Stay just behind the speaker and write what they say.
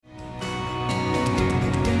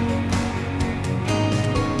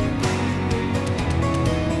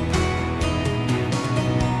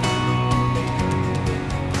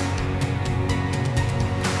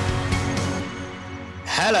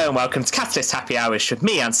Hello and welcome to Catalyst Happy Hours with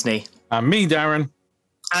me, Anthony. And me, Darren.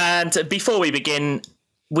 And before we begin,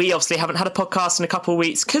 we obviously haven't had a podcast in a couple of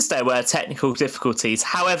weeks because there were technical difficulties.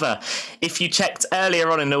 However, if you checked earlier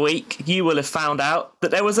on in the week, you will have found out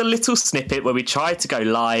that there was a little snippet where we tried to go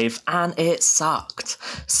live and it sucked.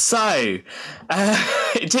 So,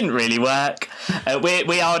 it didn't really work.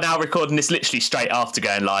 We are now recording this literally straight after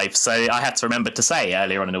going live. So I had to remember to say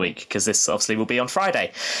earlier on in the week because this obviously will be on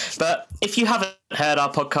Friday. But if you haven't heard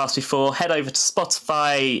our podcast before, head over to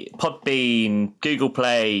Spotify, Podbean, Google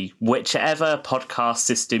Play, whichever podcast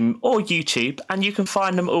system, or YouTube, and you can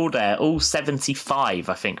find them all there. All 75,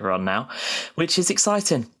 I think, are on now, which is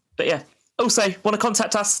exciting. But yeah, also, want to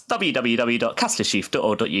contact us,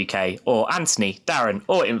 www.catalystyouth.org.uk, or Anthony, Darren,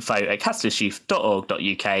 or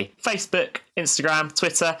info@catalystyouth.org.uk, Facebook, Instagram,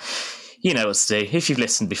 Twitter. You know what to do. If you've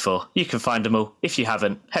listened before, you can find them all. If you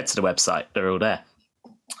haven't, head to the website. They're all there.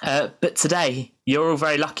 But today, you're all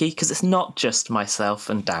very lucky because it's not just myself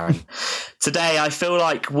and Darren. Today, I feel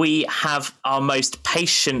like we have our most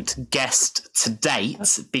patient guest to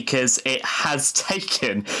date because it has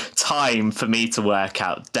taken time for me to work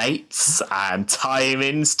out dates and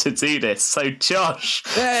timings to do this. So, Josh,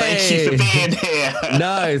 Thank you for being here.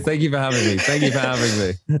 No, thank you for having me.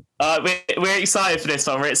 We're excited for this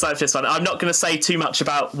one. I'm not going to say too much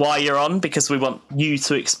about why you're on because we want you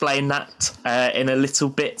to explain that in a little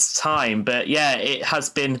bit's time. But yeah, it has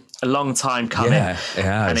been a long time coming. Yeah, it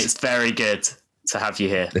has. And it's very good to have you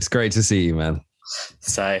here. It's great to see you, man.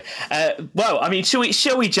 So, well, I mean,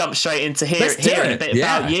 shall we jump straight into hearing a bit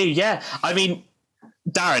about you? Yeah. I mean,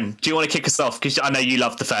 Darren, do you want to kick us off? Because I know you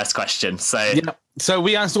love the first question. So, yeah. So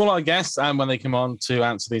we asked all our guests when they come on to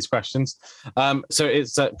answer these questions. So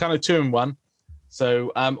it's kind of 2 in 1.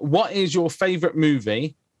 So what is your favourite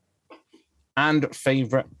movie and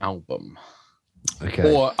favourite album? Okay.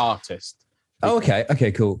 Or artist? Oh,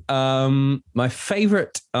 okay, cool. My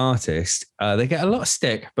favourite artist, they get a lot of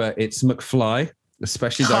stick, but it's McFly,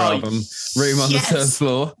 especially their album Room on the Third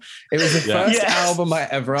Floor. It was the first album I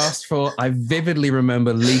ever asked for. I vividly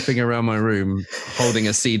remember leaping around my room holding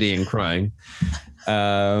a CD and crying.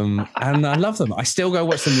 And I love them. I still go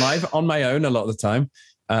watch them live on my own a lot of the time,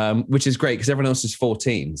 which is great because everyone else is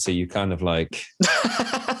 14. So you kind of like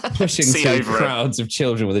pushing through crowds of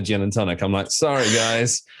children with a gin and tonic. I'm like, sorry,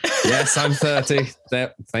 guys. Yes, I'm 30.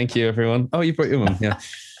 Thank you, everyone. Oh, you brought your mum. Yeah.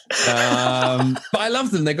 But I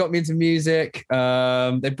love them. They got me into music.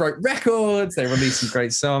 They broke records. They released some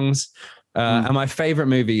great songs. And my favorite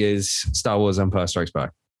movie is Star Wars Empire Strikes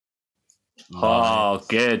Back. Oh,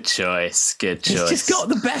 good choice. Good choice. It's just got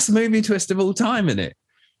the best movie twist of all time in it.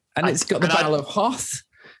 And it's got the Battle of Hoth.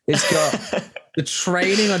 It's got the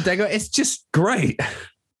training on Dagobah. It's just great.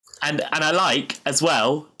 And I like as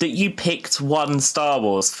well that you picked one Star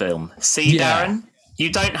Wars film. See, Darren,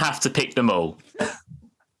 you don't have to pick them all. The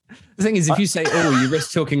thing is, if you say you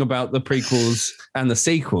risk talking about the prequels and the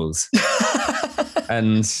sequels.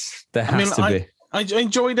 And there has to be. I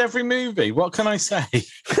enjoyed every movie. What can I say?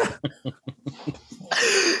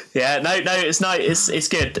 Yeah, no, it's nice. It's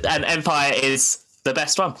good. And Empire is the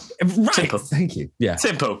best one. Right. Simple. Thank you. Yeah.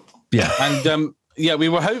 Simple. Yeah. And we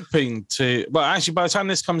were hoping to. Well, actually, by the time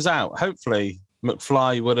this comes out, hopefully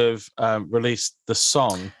McFly would have released the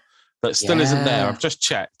song. That still isn't there. I've just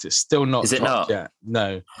checked. It's still not. Is it not? Yet.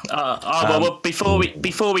 No. Well, before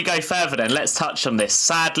we go further, then let's touch on this.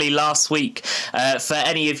 Sadly, last week, for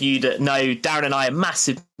any of you that know, Darren and I are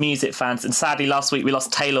massive music fans, and sadly, last week we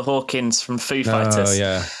lost Taylor Hawkins from Foo Fighters. Oh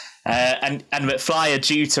yeah. And McFly are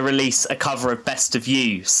due to release a cover of Best of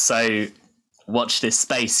You. So watch this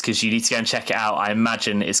space because you need to go and check it out. I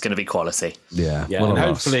imagine it's going to be quality. Yeah. And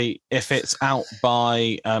hopefully, if it's out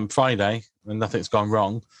by Friday and nothing's gone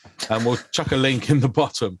wrong, we'll chuck a link in the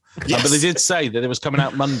bottom. Yes. But they did say that it was coming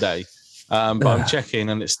out Monday, but I'm checking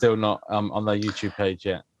and it's still not on their YouTube page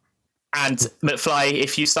yet. And McFly,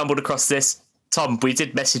 if you stumbled across this, Tom, we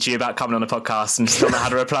did message you about coming on the podcast and still not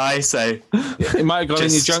had a reply. So it might have gone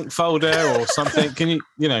in your junk folder or something. Can you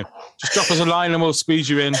just drop us a line and we'll squeeze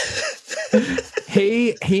you in.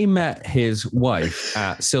 He met his wife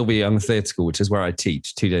at Sylvia Young Theatre School, which is where I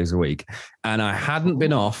teach 2 days a week. And I hadn't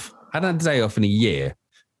had a day off in a year.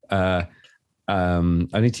 I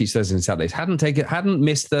only teach Thursdays and Saturdays. Hadn't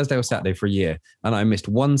missed Thursday or Saturday for a year. And I missed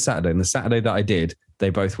one Saturday. And the Saturday that I did, they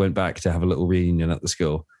both went back to have a little reunion at the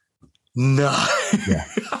school. No. Yeah.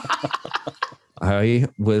 I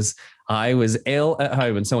was ill at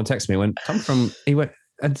home and someone texted me he went,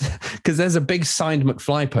 because there's a big signed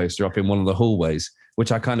McFly poster up in one of the hallways,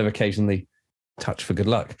 which I kind of occasionally touch for good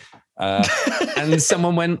luck. And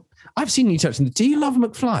someone went, I've seen you touching. Do you love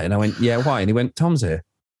McFly? And I went, yeah, why? And he went, Tom's here.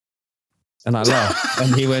 And I laughed.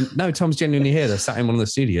 And he went, no, Tom's genuinely here. They're sat in one of the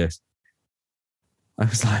studios. I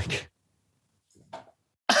was like...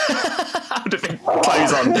 I would have been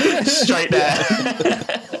clothes on straight there.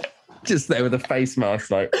 Just there with a face mask,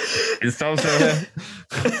 like, is Tom still here?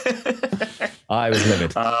 I was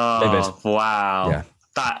livid. Oh, wow.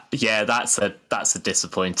 Yeah. That's a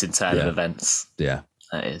disappointing turn of events. Yeah.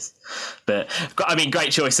 That is. But I mean,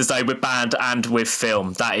 great choices though with band and with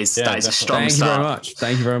film. That is a strong start.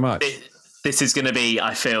 Thank you very much. This is going to be,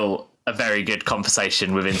 I feel, a very good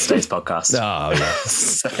conversation within today's podcast. Oh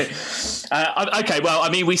yeah. Okay, well, I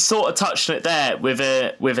mean, we sort of touched on it there with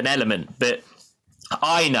an element, but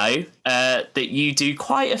I know that you do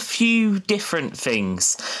quite a few different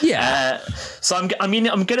things. Yeah. So I'm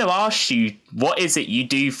going to ask you, what is it you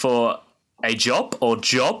do for a job or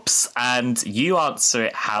jobs? And you answer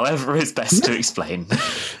it however is best to explain.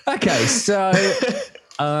 Okay, so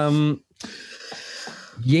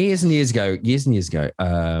years and years ago,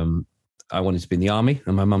 I wanted to be in the army,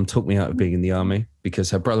 and my mum talked me out of being in the army because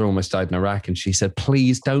her brother almost died in Iraq, and she said,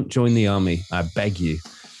 please don't join the army. I beg you.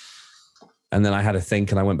 And then I had to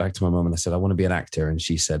think, and I went back to my mum and I said, I want to be an actor. And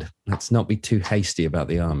she said, let's not be too hasty about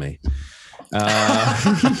the army.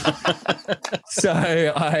 So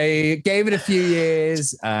I gave it a few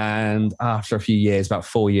years, and after a few years, about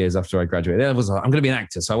 4 years after I graduated, I was like, I'm going to be an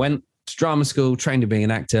actor. So I went to drama school, trained to being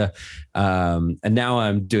an actor, and now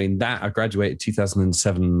I'm doing that. I graduated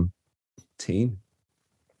 2017.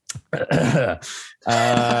 But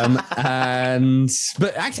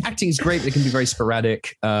acting is great. It can be very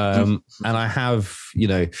sporadic, and I have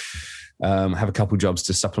have a couple jobs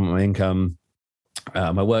to supplement my income.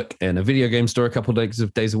 I work in a video game store a couple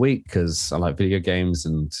of days a week because I like video games,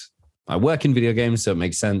 and I work in video games, so it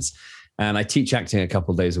makes sense. And I teach acting a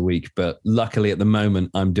couple of days a week, but luckily at the moment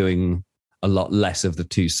I'm doing a lot less of the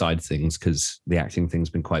two side things because the acting thing's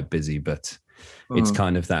been quite busy. But it's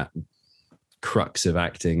kind of that crux of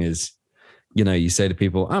acting is, you say to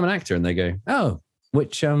people, I'm an actor, and they go, oh,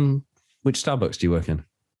 which Starbucks do you work in?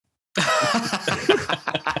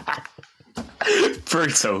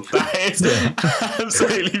 Brutal. That is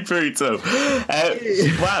absolutely brutal.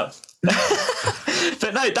 Wow.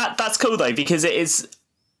 But no, that's cool though, because it is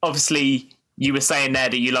obviously, you were saying there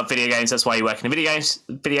that you love video games, that's why you work in a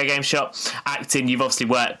video game shop. Acting, you've obviously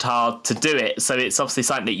worked hard to do it, so it's obviously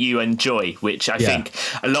something that you enjoy, which I think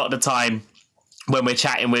a lot of the time when we're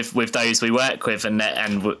chatting with those we work with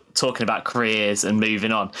and we're talking about careers and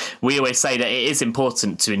moving on, we always say that it is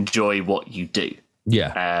important to enjoy what you do.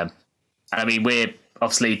 Yeah. I mean, we're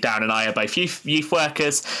obviously, Darren and I are both youth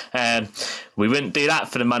workers. We wouldn't do that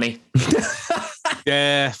for the money.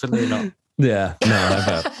 Definitely not. Yeah,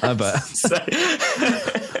 no, I bet. So,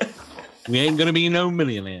 we ain't going to be no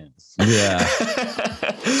millionaires. Yeah.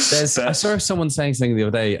 I saw someone saying something the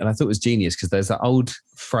other day, and I thought it was genius, because there's that old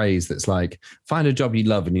phrase that's like, find a job you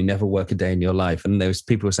love and you never work a day in your life. And there's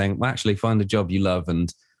people who are saying, well, actually, find a job you love,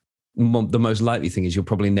 and the most likely thing is you'll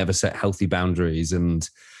probably never set healthy boundaries, and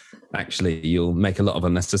actually you'll make a lot of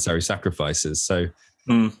unnecessary sacrifices. So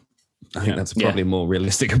I think that's probably a more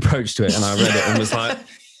realistic approach to it. And I read it and was like,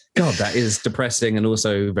 God, that is depressing and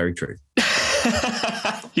also very true.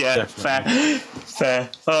 Yeah, fair.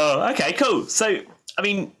 Oh, okay, cool. So, I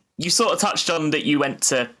mean, you sort of touched on that you went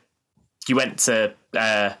to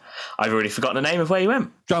I've already forgotten the name of where you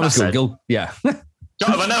went. Drama school, yeah.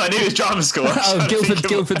 I knew it was drama school.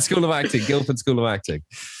 Guildford School of Acting. Guildford School of Acting.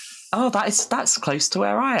 Oh, that's close to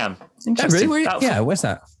where I am. Interesting. Really? Where's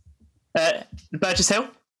that? Burgess Hill.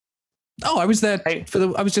 Oh, I was there I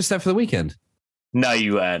was just there for the weekend. No,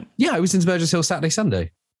 you weren't. Yeah, I was in Burgess Hill Saturday,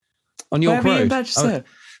 Sunday. On York Road.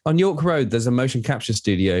 On York Road, there's a motion capture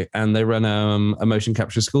studio, and they run a motion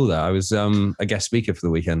capture school there. I was a guest speaker for the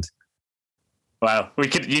weekend. Wow,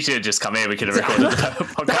 you should have just come here. We could have recorded the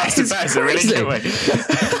podcast in person, really, couldn't we?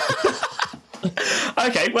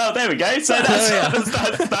 Okay, well, there we go. So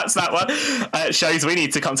that's that one. Shows we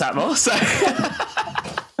need to contact more. So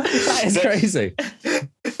that is crazy.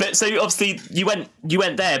 But so obviously you went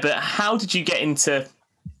there, but how did you get into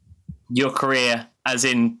your career, as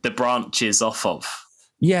in the branches off of?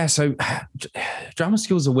 Yeah, so drama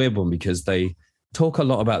school is a weird one because they talk a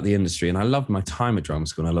lot about the industry, and I loved my time at drama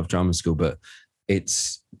school, and I love drama school, but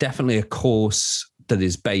it's definitely a course that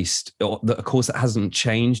is based, or a course that hasn't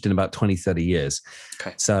changed in about 20, 30 years.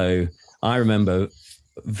 Okay. So I remember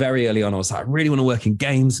very early on, I was like, I really want to work in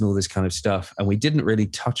games and all this kind of stuff. And we didn't really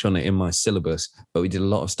touch on it in my syllabus, but we did a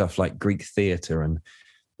lot of stuff like Greek theatre and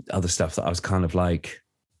other stuff that I was kind of like,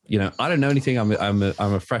 I don't know anything. I'm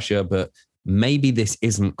a fresher, but maybe this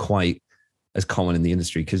isn't quite as common in the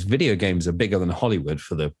industry, because video games are bigger than Hollywood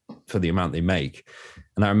for the amount they make.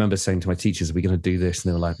 And I remember saying to my teachers, "Are we going to do this?" And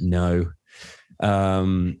they were like, "No."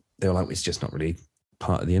 They were like, "It's just not really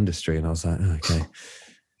part of the industry." And I was like, oh, "Okay,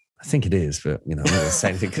 I think it is, but I'm not going to say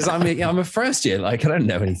anything because I'm a first year, like I don't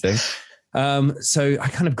know anything." So I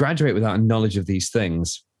kind of graduate without a knowledge of these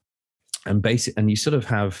things, and you sort of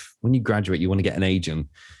have, when you graduate, you want to get an agent,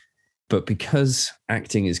 but because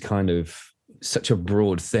acting is kind of such a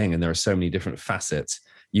broad thing, and there are so many different facets.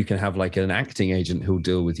 You can have like an acting agent who'll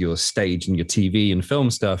deal with your stage and your TV and film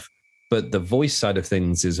stuff, but the voice side of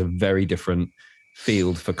things is a very different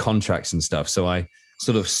field for contracts and stuff. So I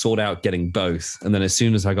sort of sought out getting both. And then as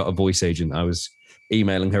soon as I got a voice agent, I was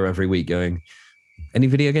emailing her every week going, "Any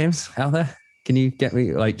video games out there? Can you get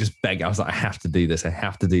me?" Like just beg. I was like, "I have to do this. I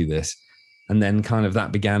have to do this." And then kind of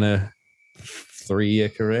that began a 4-year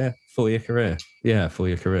career. Yeah,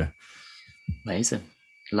 4-year career. Amazing.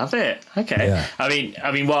 Love it. Okay. Yeah. I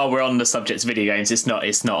mean, while we're on the subject of video games, it's not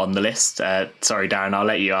on the list. Sorry, Darren, I'll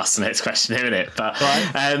let you ask the next question in a minute. But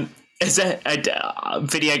right. Is there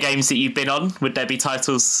video games that you've been on? Would there be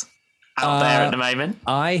titles out there at the moment?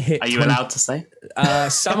 Are you allowed to say?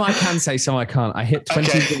 Some I can say, some I can't. I hit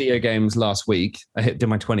 20 video games last week. Did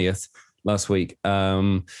my 20th last week.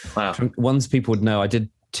 Wow. Ones people would know, I did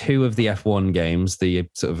 2 of the F1 games, the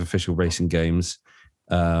sort of official racing games.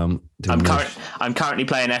 I'm currently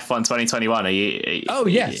playing F1 2021. Are you? Oh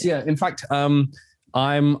yes, yeah. In fact, I'm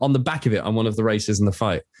on the back of it. I'm one of the racers in the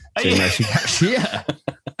fight. Yeah.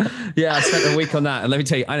 Yeah, I spent a week on that, and let me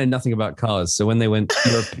tell you, I know nothing about cars. So when they went,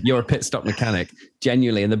 "You're a pit stop mechanic,"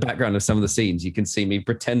 genuinely in the background of some of the scenes, you can see me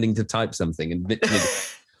pretending to type something and literally.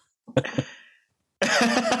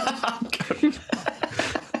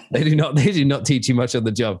 They do not teach you much on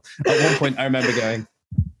the job. At one point, I remember going.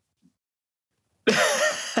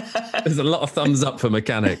 There's a lot of thumbs up for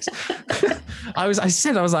mechanics. I was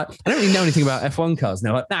like, I don't really know anything about F1 cars.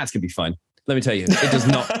 Now, like, it's gonna be fine. Let me tell you,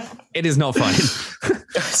 it is not fine.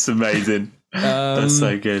 That's amazing. That's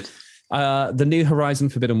so good. The new Horizon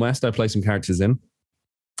Forbidden West, I play some characters in.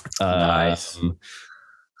 Nice.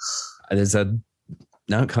 I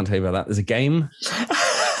can't tell you about that. There's a game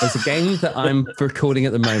that I'm recording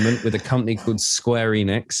at the moment with a company called Square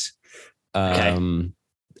Enix.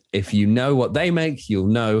 If you know what they make, you'll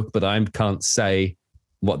know, but I can't say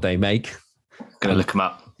what they make. Gonna look them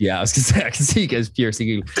up. Yeah, I was gonna say, I can see you guys furiously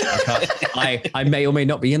Googling. I may or may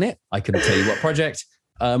not be in it. I couldn't tell you what project.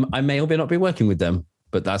 I may or may not be working with them,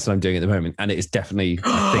 but that's what I'm doing at the moment. And it is dedefinitely,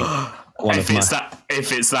 I think, one of my...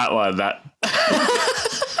 If it's that one, that...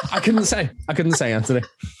 I couldn't say, Anthony.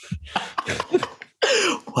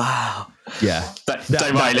 Wow. Yeah.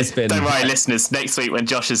 Don't worry, listeners. Next week when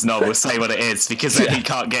Josh is not, we'll say what it is, because then he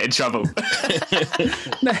can't get in trouble.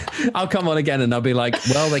 No, I'll come on again and I'll be like,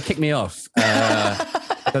 "Well, they kicked me off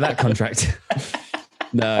for that contract."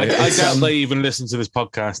 No, I doubt they even listen to this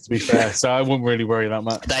podcast, to be fair, so I wouldn't really worry that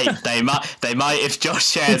much. They might if Josh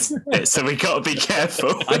shares it, so we got to be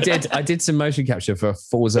careful. I did some motion capture for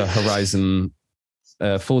Forza Horizon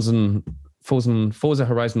 5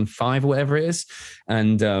 or whatever it is,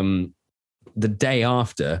 and the day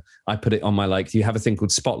after, I put it on my, you have a thing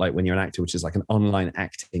called Spotlight when you're an actor, which is like an online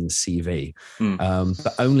acting CV.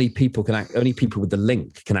 But only people with the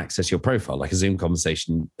link can access your profile, like a Zoom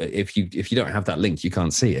conversation. If you don't have that link, you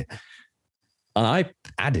can't see it. And I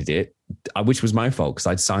added it, which was my fault because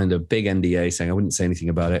I'd signed a big NDA saying I wouldn't say anything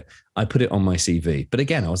about it. I put it on my CV. But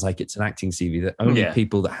again, I was like, it's an acting CV that only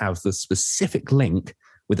people that have the specific link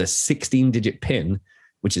with a 16-digit PIN,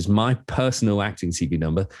 which is my personal acting CV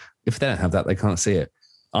number. If they don't have that, they can't see it.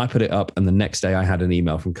 I put it up, and the next day I had an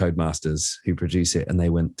email from Codemasters who produce it, and they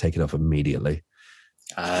went, "Take it off immediately."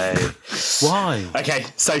 Why? Okay,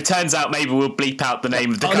 so turns out maybe we'll bleep out the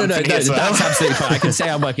name of the company. No, as well. That's absolutely fine. I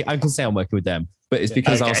can say I'm working with them, but it's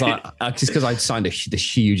because I was like, just because I signed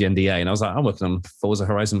this huge NDA, and I was like, I'm working on Forza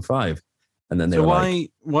Horizon 5. And then they were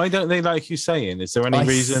why don't they like you saying? Is there any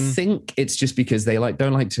reason? I think it's just because they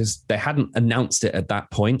they hadn't announced it at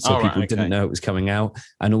that point, so people didn't know it was coming out.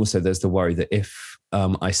 And also there's the worry that if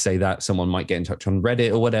I say that, someone might get in touch on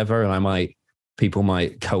Reddit or whatever, and people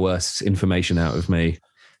might coerce information out of me,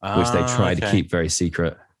 which they try to keep very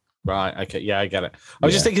secret. Right. Okay. Yeah, I get it. I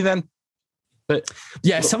was just thinking then, but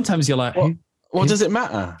sometimes you're like, what does it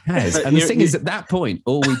matter? And the thing is, at that point,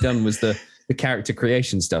 all we've done was the character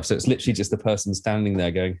creation stuff. So it's literally just the person standing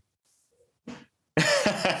there going,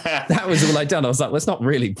 that was all I'd done. I was like, well, it's not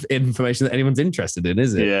really information that anyone's interested in,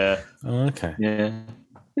 is it? Yeah. Okay. Yeah.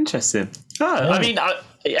 Interesting. I mean,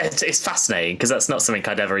 it's fascinating because that's not something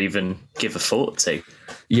I'd ever even give a thought to.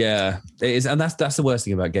 Yeah, it is. And that's the worst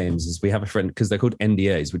thing about games is we have a friend, because they're called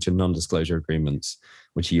NDAs, which are non-disclosure agreements,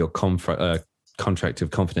 which are your contract of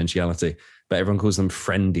confidentiality, but everyone calls them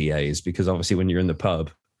friend DAs because obviously when you're in the pub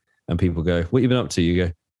and people go, "What have you been up to?" You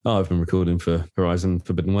go, "Oh, I've been recording for Horizon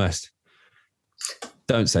Forbidden West."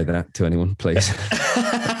 Don't say that to anyone, please.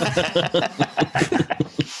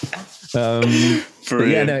 But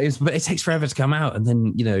it takes forever to come out. And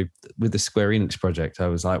then, with the Square Enix project, I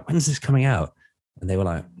was like, "When's this coming out?" And they were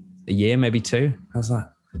like, "A year, maybe 2." I was like,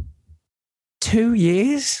 2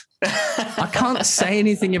 years? I can't say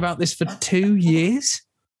anything about this for 2 years.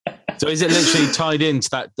 So is it literally tied into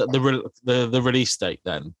that the release date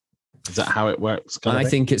then? Is that how it works? I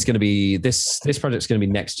think it's going to be this project's going to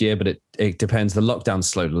be next year, but it depends. The lockdown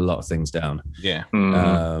slowed a lot of things down. Yeah.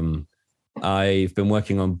 I've been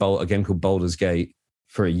working on a game called Baldur's Gate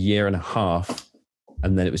for a year and a half,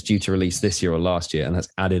 and then it was due to release this year or last year, and that's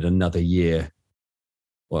added another year,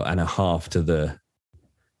 and a half to the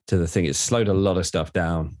thing. It's slowed a lot of stuff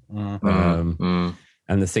down.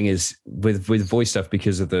 And the thing is, with voice stuff,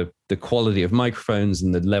 because of the quality of microphones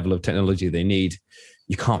and the level of technology they need,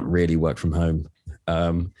 you can't really work from home.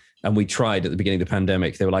 And we tried at the beginning of the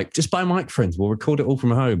pandemic. They were like, "Just buy microphones. We'll record it all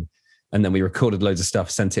from home." And then we recorded loads of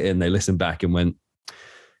stuff, sent it in. They listened back and went,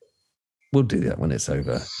 "We'll do that when it's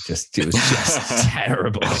over." It was just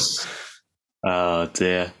terrible. Oh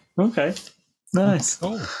dear. Okay. Nice.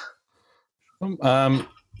 Cool.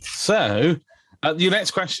 So your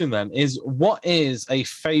next question then is, what is a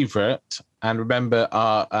favorite, and remember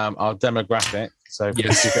our demographic, so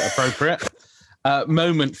please keep it appropriate,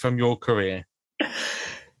 moment from your career?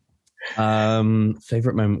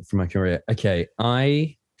 Favorite moment from my career. Okay.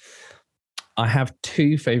 I have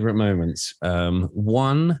 2 favorite moments.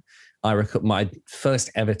 One, I record my first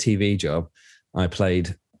ever TV job. I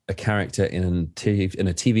played a character in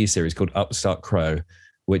a TV series called Upstart Crow,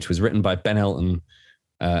 which was written by Ben Elton,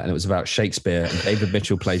 and it was about Shakespeare. And David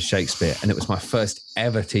Mitchell plays Shakespeare, and it was my first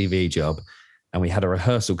ever TV job. And we had a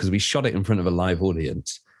rehearsal because we shot it in front of a live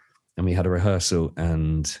audience, and we had a rehearsal.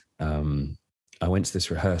 And I went to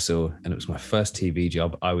this rehearsal, and it was my first TV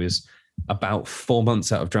job. I was about 4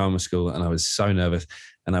 months out of drama school, and I was so nervous.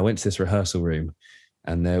 And I went to this rehearsal room,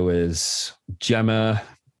 and there was Gemma,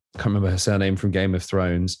 I can't remember her surname, from Game of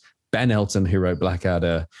Thrones, Ben Elton, who wrote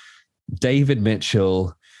Blackadder, David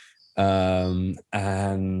Mitchell, and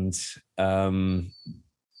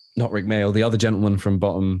not Rick Mayall, the other gentleman from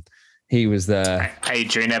Bottom. He was there.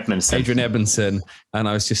 Adrian Edmondson. And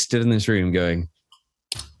I was just stood in this room going,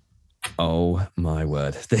 "Oh my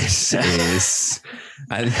word, this is,"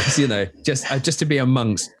 and just to be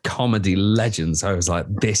amongst comedy legends, I was like,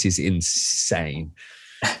 "This is insane."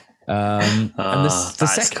 And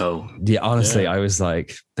that's cool. Yeah, honestly, I was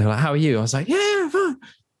like, they were like, "How are you?" I was like, "Yeah, I'm fine.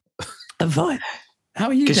 I'm fine. How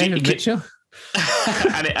are you, David Mitchell?"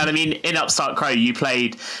 and I mean, in Upstart Crow, you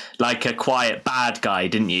played like a quiet bad guy,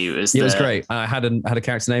 didn't you? It was great. I had a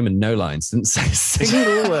character name and no lines. Didn't say a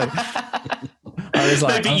single word. I was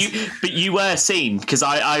like, but you were seen, because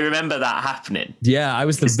I remember that happening. Yeah, I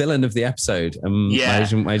was the villain of the episode. My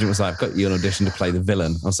agent was like, "I've got you an audition to play the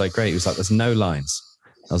villain." I was like, "Great." He was like, "There's no lines."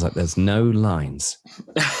 I was like, "There's no lines,"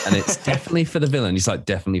 and it's definitely for the villain. He's like,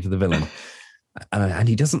 "Definitely for the villain." And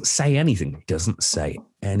he doesn't say anything. He doesn't say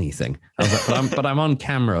anything. I was like, but I'm on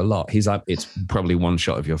camera a lot. He's like, "It's probably one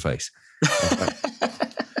shot of your face." Like,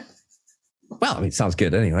 well, I mean, it sounds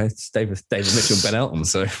good anyway. It's David Mitchell, Ben Elton,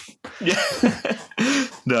 so. Yeah.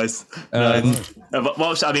 Nice.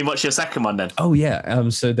 What's your second one then? Oh, yeah.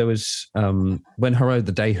 So there was, when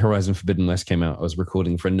the day Horizon Forbidden West came out, I was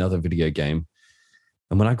recording for another video game.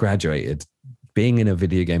 And when I graduated, being in a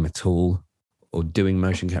video game at all, or doing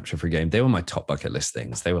motion capture for a game, they were my top bucket list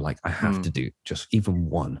things. They were like, I have to do just even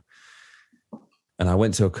one. And I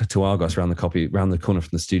went to Argos around the corner from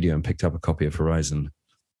the studio and picked up a copy of Horizon.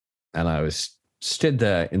 And I was stood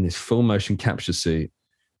there in this full motion capture suit,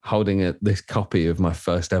 holding this copy of my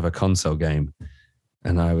first ever console game.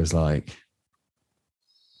 And I was like,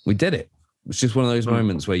 we did it. It's just one of those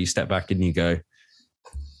moments where you step back and you go,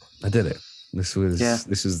 I did it. This was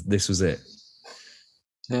it.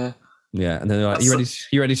 Yeah. Yeah, and then they're like,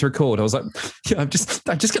 "You ready to record?" I was like, "Yeah, I'm just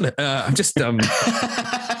gonna.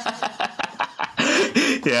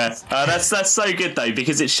 Yeah, that's so good though,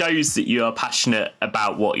 because it shows that you are passionate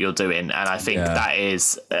about what you're doing, and I think that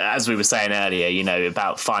is, as we were saying earlier,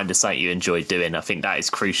 about finding something you enjoy doing. I think that is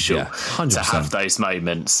crucial to have those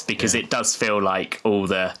moments, because it does feel like all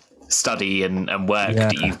the study and work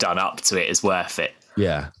that you've done up to it is worth it.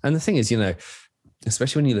 Yeah, and the thing is,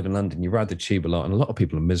 especially when you live in London, you ride the tube a lot, and a lot of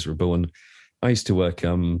people are miserable. And I used to work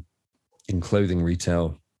in clothing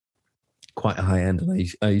retail, quite a high end, and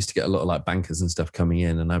I used to get a lot of like bankers and stuff coming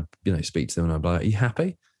in, and I speak to them, and I'd be like, "Are you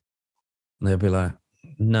happy?" And they'd be like,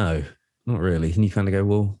 "No." not really. And you kind of go,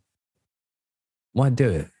 well, why do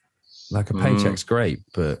it? Like a paycheck's great,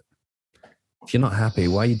 but if you're not happy,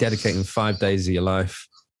 why are you dedicating 5 days of your life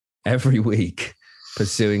every week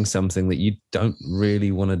pursuing something that you don't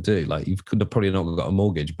really want to do? Like you could have probably not got a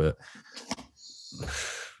mortgage, but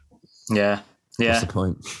yeah. What's the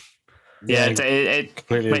point? Yeah, it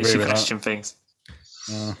makes you question things.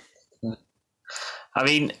 I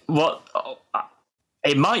mean,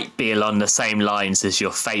 it might be along the same lines as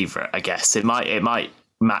your favourite, I guess. It might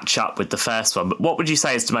match up with the first one, but what would you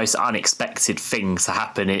say is the most unexpected thing to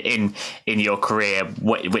happen in your career,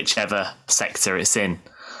 whichever sector it's in?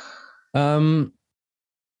 I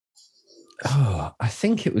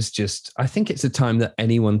think it's a time that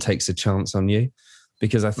anyone takes a chance on you,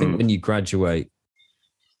 because I think when you graduate,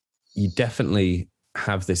 you definitely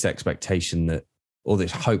have this expectation that, or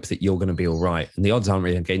this hope that you're going to be all right. And the odds aren't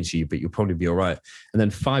really against you, but you'll probably be all right. And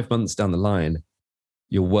then 5 months down the line,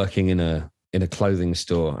 you're working in a clothing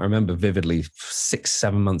store. I remember vividly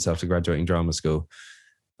 6-7 months after graduating drama school,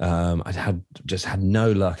 I had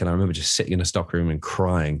no luck. And I remember just sitting in a stockroom and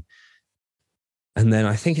crying. And then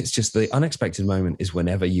I think it's just the unexpected moment is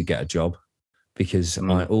whenever you get a job, because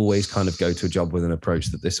I always kind of go to a job with an approach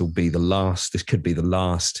that this could be the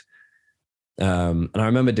last. And I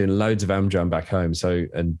remember doing loads of Amdram back home,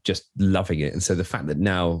 and just loving it. And so the fact that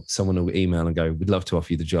now someone will email and go, we'd love to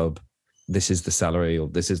offer you the job. This is the salary, or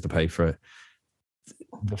this is the pay for it.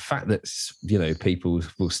 The fact that, people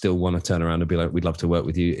will still want to turn around and be like, we'd love to work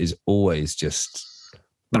with you, is always just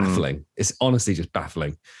baffling. It's honestly just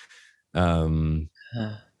baffling.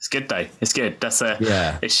 It's good though. It's good.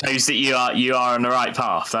 It shows that you are on the right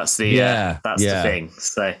path. That's the the thing.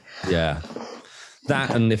 So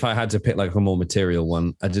that, and if I had to pick like a more material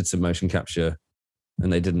one, I did some motion capture,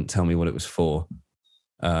 and they didn't tell me what it was for.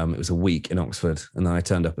 It was a week in Oxford, and then I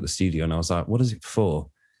turned up at the studio, and I was like, "What is it for?"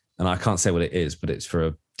 And I can't say what it is, but it's for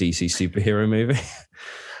a DC superhero movie.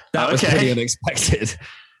 That was pretty unexpected.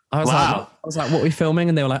 I was like, "What are we filming?"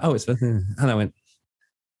 And they were like, "Oh, it's for," and I went,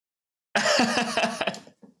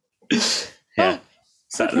 "Yeah,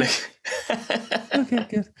 certainly."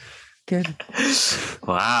 Okay, good.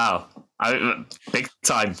 Wow. Big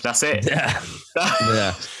time. That's it. Yeah.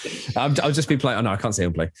 I'll just be playing. Oh no, I can't say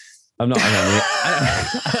I'm playing. I'm not.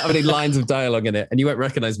 I don't have any lines of dialogue in it, and you won't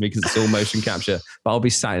recognize me because it's all motion capture. But I'll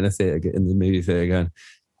be sat in the movie theater, going,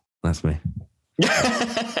 "That's me."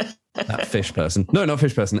 That fish person. No, not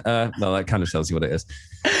fish person. No, that kind of tells you what it is.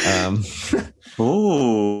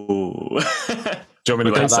 Ooh. Do you want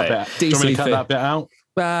me to cut that bit out? Do you want me to cut that bit out?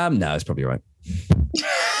 No, it's probably right.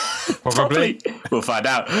 Probably. We'll find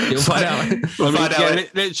out. You'll find out.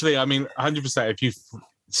 Literally, 100%. If you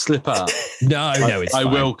slip up, no, it's I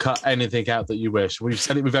fine. will cut anything out that you wish. We've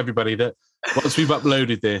said it with everybody that once we've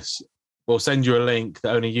uploaded this, we'll send you a link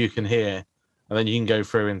that only you can hear, and then you can go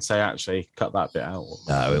through and say, actually, cut that bit out.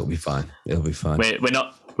 No, it'll be fine. It'll be fine. We're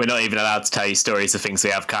not even allowed to tell you stories of things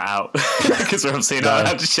we have cut out because we're obviously not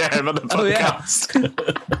allowed to share them on the podcast.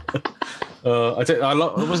 It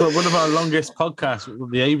was one of our longest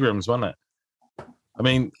podcasts, the Abrams, wasn't it? I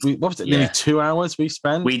mean, what was it? Nearly 2 hours we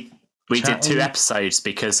spent. We did 2 episodes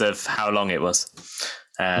because of how long it was.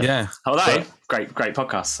 Although great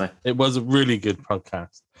podcast. So it was a really good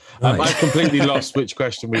podcast. I completely lost which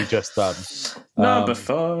question we've just done. Number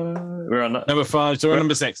 5. We're on number 5. So we're on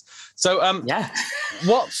number 6. So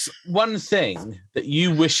what's one thing that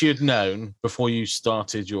you wish you'd known before you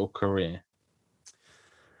started your career?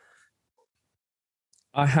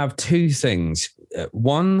 I have 2 things.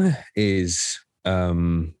 One is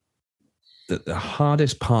that the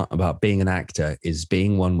hardest part about being an actor is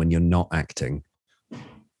being one when you're not acting.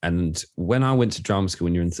 And when I went to drama school,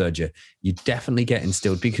 when you're in 3rd year, you definitely get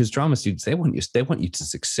instilled, because drama students, they want you to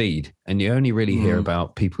succeed. And you only really hear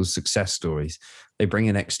about people's success stories. They bring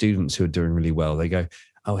in ex-students who are doing really well. They go,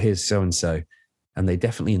 "Oh, here's so-and-so." And they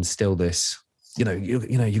definitely instill this, you're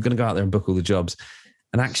going to go out there and book all the jobs.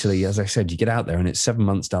 And actually, as I said, you get out there and it's 7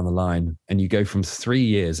 months down the line, and you go from 3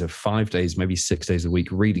 years of 5 days, maybe 6 days a week,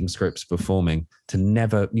 reading scripts, performing, to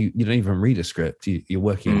never, you don't even read a script. You're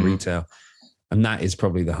working in retail. And that is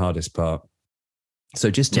probably the hardest part. So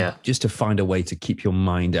just to find a way to keep your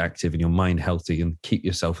mind active and your mind healthy and keep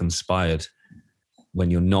yourself inspired when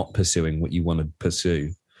you're not pursuing what you want to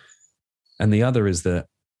pursue. And the other is that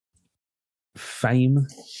fame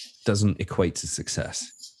doesn't equate to success.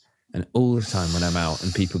 And all the time when I'm out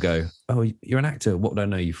and people go, "Oh, you're an actor. What would I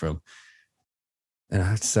know you from?" And I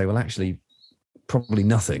have to say, well, actually, probably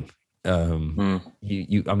nothing. I'm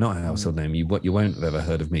not a household name. You won't have ever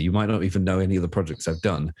heard of me. You might not even know any of the projects I've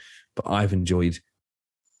done, but I've enjoyed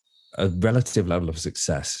a relative level of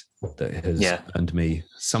success that has earned me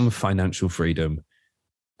some financial freedom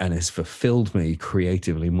and has fulfilled me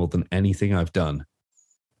creatively more than anything I've done.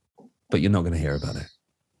 But you're not going to hear about it.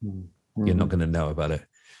 Mm-hmm. You're not going to know about it.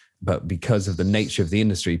 But because of the nature of the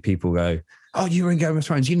industry, people go, oh, you were in Game of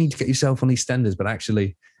Thrones, you need to get yourself on EastEnders. But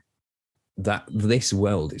actually, this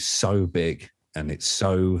world is so big and it's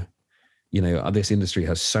so, this industry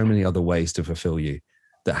has so many other ways to fulfill you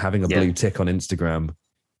that having a blue tick on Instagram,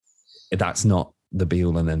 that's not the be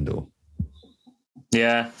all and end all.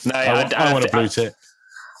 Yeah. No, I want a blue tick.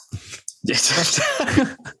 Yes.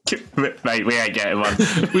 Mate, we ain't getting one.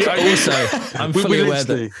 I'm fully aware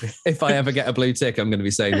that if I ever get a blue tick, I'm going to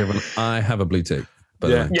be saying to everyone, I have a blue tick.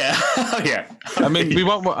 Yeah. I mean,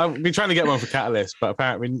 we're trying to get one for Catalyst, but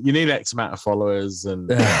apparently you need X amount of followers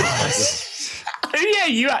and. Yeah,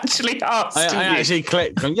 you actually asked. I actually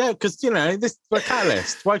clicked on because this we're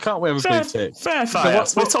Catalyst. Why can't we have a blue tick? Fair fire.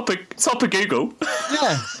 We're top of Google.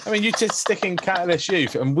 Yeah, I mean, you just stick in Catalyst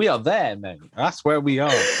Youth, and we are there, mate. That's where we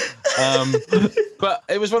are. But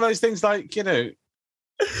it was one of those things, like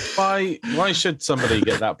why should somebody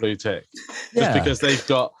get that blue tick? Just because they've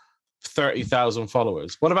got 30,000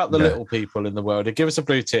 followers. What about the little people in the world? They give us a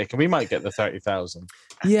blue tick and we might get the 30,000.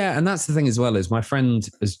 Yeah, and that's the thing as well, is my friend,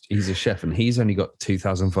 he's a chef and he's only got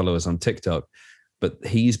 2,000 followers on TikTok, but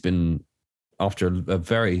he's been, after a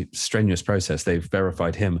very strenuous process, they've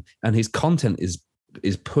verified him and his content is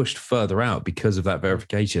pushed further out because of that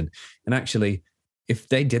verification. And actually, if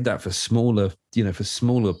they did that for smaller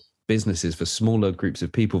businesses, for smaller groups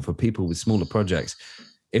of people, for people with smaller projects,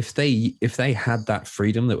 if they had that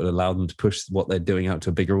freedom that would allow them to push what they're doing out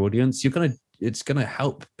to a bigger audience, it's gonna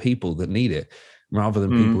help people that need it, rather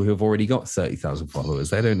than people who have already got 30,000 followers.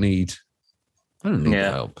 They don't need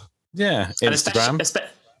help. Yeah, Instagram.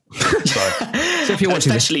 So if you're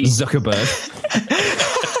watching this, Zuckerberg.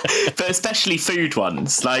 But especially food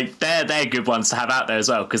ones, like they're good ones to have out there as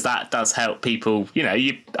well, because that does help people.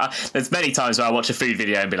 There's many times where I watch a food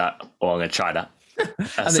video and be like, oh, I'm going to try that.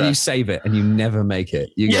 And then you save it and you never make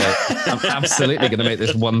it. You go, I'm absolutely going to make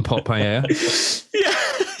this one pot paella. Yeah.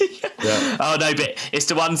 Oh no, but it's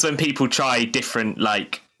the ones when people try different,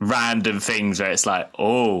 like, random things where it's like,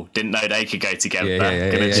 oh, didn't know they could go together.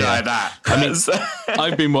 Gonna try that. I mean,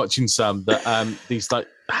 I've been watching some that these like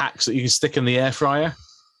hacks that you can stick in the air fryer.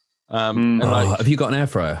 Have you got an air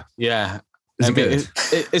fryer? Yeah, is it good?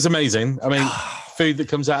 It's amazing. I mean, food that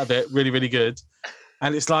comes out of it, really, really good.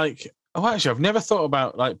 And it's like, oh, actually, I've never thought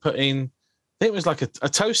about like putting, I think it was like a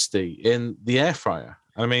toasty in the air fryer.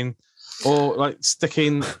 I mean, or like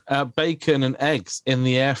sticking bacon and eggs in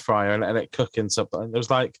the air fryer and letting it cook and something. It was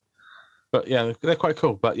like, but yeah, they're quite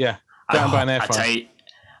cool. But yeah, go and buy an air fryer.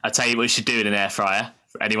 I tell you what you should do in an air fryer.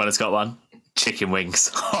 For anyone that's got one, chicken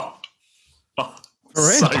wings.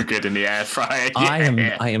 So good in the air fryer.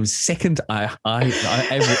 Yeah. I am sickened.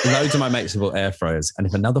 Loads of my mates have got air fryers, and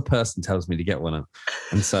if another person tells me to get one,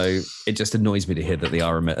 and so it just annoys me to hear that they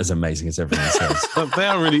are as amazing as everyone says. But they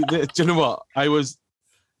are really. Do you know what? I was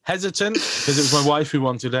hesitant because it was my wife who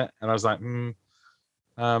wanted it, and I was like,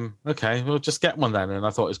 okay, we'll just get one then. And I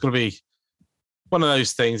thought it's going to be one of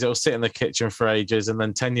those things. It'll sit in the kitchen for ages, and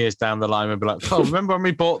then 10 years down the line, we'll be like, oh, remember when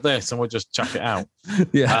we bought this? And we'll just chuck it out.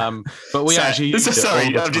 Yeah. But we actually.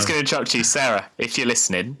 Sorry, I'm just going to interrupt you, Sarah, if you're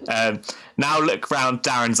listening. Now look around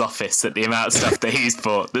Darren's office at the amount of stuff that he's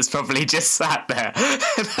bought that's probably just sat there.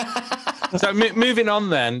 So moving on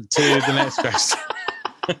then to the next question.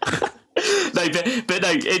 No, but no.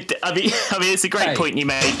 I mean, it's a great point you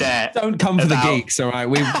made there. Don't come for the geeks, all right?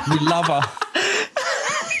 We love our.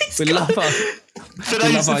 We love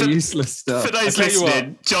our useless stuff. For those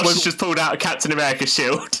listening, Josh has just pulled out a Captain America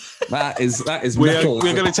shield. That is metal.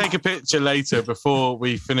 We're going to take a picture later before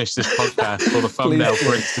we finish this podcast for the thumbnail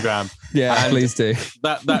for Instagram. Yeah, and please do.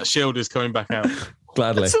 That shield is coming back out.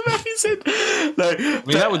 Gladly. That's amazing. No, I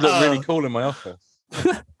mean, that would look really cool in my office.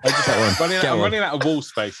 I'm running out of wall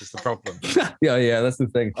space. Is the problem? Yeah, that's the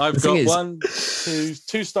thing. I've got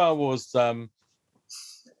two Star Wars.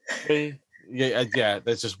 Three. Yeah.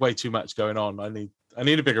 There's just way too much going on. I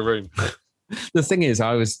need a bigger room. The thing is,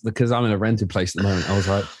 because I'm in a rented place at the moment. I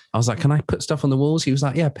was like, can I put stuff on the walls? He was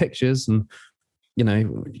like, yeah, pictures and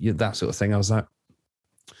that sort of thing. I was like,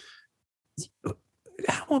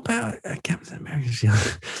 how about Captain America?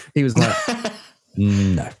 He was like,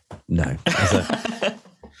 no. I was like,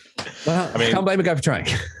 well, I mean, can't blame a guy for trying.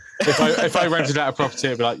 If I rented out a property,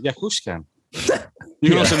 I'd be like, yeah, of course you can. You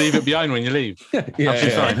can also leave it behind when you leave. Yeah.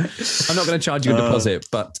 I'm not going to charge you a deposit,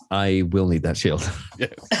 but I will need that shield. Yeah.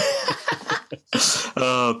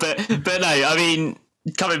 But no, I mean,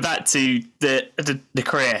 coming back to the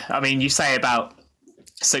career, I mean, you say about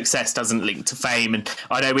success doesn't link to fame. And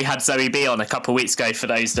I know we had Zoe B on a couple of weeks ago, for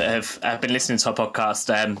those that have been listening to our podcast,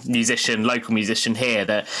 local musician here,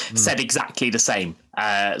 that said exactly the same.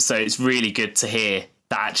 So it's really good to hear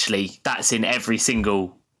that actually that's in every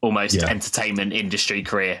single almost entertainment industry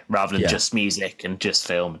career, rather than just music and just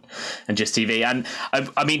film and just TV. And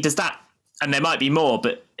I mean, does that, and there might be more,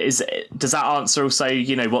 but does that answer also,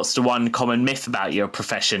 you know, what's the one common myth about your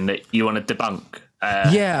profession that you want to debunk?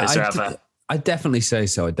 I definitely say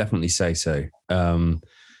so.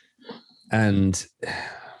 And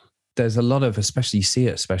there's a lot of,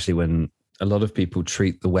 especially when a lot of people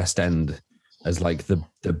treat the West End as like the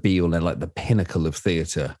be all and like the pinnacle of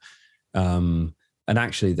theatre. And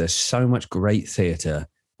actually there's so much great theatre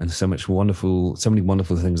and so many wonderful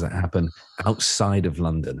things that happen outside of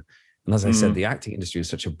London. And as I said, the acting industry is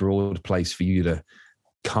such a broad place for you to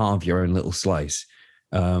carve your own little slice.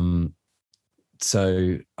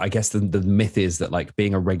 So I guess the myth is that like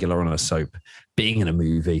being a regular on a soap, being in a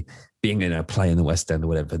movie, being in a play in the West End or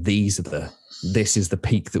whatever, this is the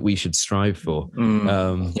peak that we should strive for.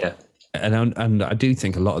 And I do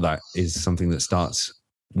think a lot of that is something that starts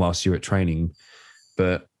whilst you're at training.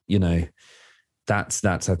 But, you know, that's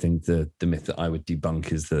I think the myth that I would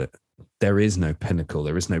debunk is that there is no pinnacle,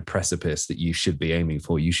 there is no precipice that you should be aiming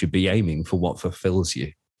for. You should be aiming for what fulfills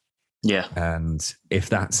you. Yeah. And if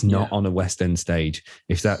that's not on a West End stage,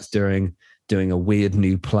 if that's doing a weird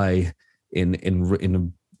new play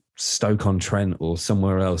in Stoke-on-Trent or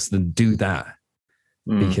somewhere else, then do that.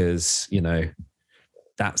 Because, you know,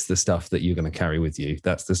 that's the stuff that you're going to carry with you.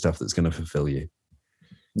 That's the stuff that's going to fulfill you.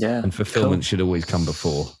 Yeah. And fulfillment should always come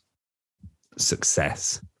before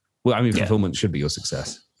success. Well, I mean, fulfillment should be your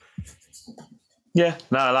success. Yeah.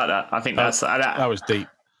 No, I like that. I think that was deep.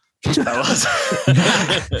 That was.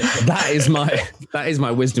 that is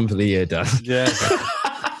my wisdom for the year, Dan. Yeah.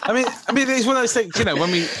 I mean, it's one of those things, you know,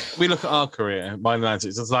 when we look at our career, mine and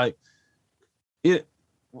Andy's, it's like,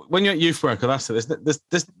 when you're at youth worker, that's it.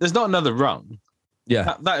 There's not another rung.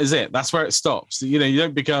 Yeah. That is it. That's where it stops. You know, you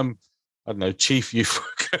don't become, I don't know, chief youth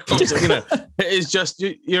worker. You know, it is just,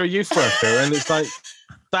 you're a youth worker. And it's like,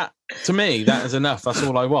 that, to me, that is enough. That's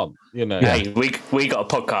all I want, you know. Hey, we got a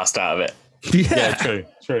podcast out of it. Yeah, true.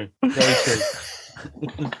 Very true.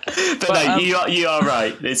 but no, you are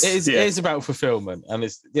right. It is about fulfillment, and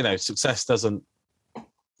it's, you know, success doesn't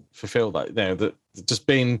fulfill that. You know, that just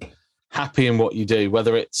being happy in what you do,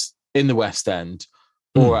 whether it's in the West End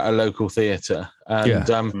or at a local theatre.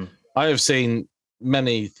 And I have seen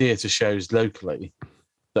many theatre shows locally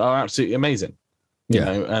that are absolutely amazing. You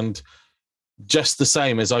know, and just the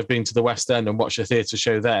same as I've been to the West End and watched a theatre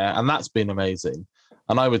show there, and that's been amazing.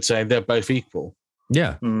 And I would say they're both equal.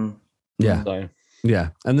 Yeah. Yeah. So. Yeah.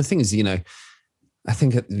 And the thing is, you know, I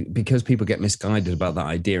think because people get misguided about that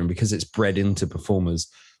idea and because it's bred into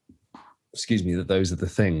performers, that those are the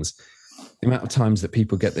things, the amount of times that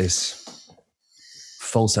people get this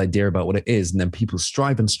false idea about what it is, and then people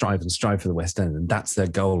strive for the West End, and that's their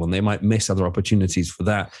goal, and they might miss other opportunities for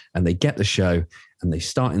that, and they get the show and they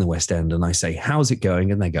start in the West End, and I say, how's it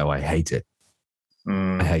going? And they go, I hate it.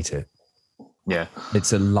 I hate it. Yeah.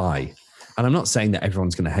 It's a lie. And I'm not saying that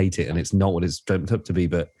everyone's going to hate it and it's not what it's dreamt up to be,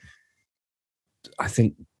 but I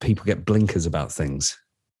think people get blinkers about things.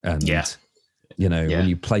 And, you know, when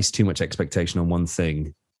you place too much expectation on one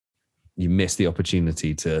thing, you miss the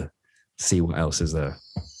opportunity to see what else is there.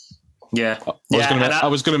 Yeah. I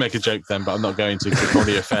was going to make a joke then, but I'm not going to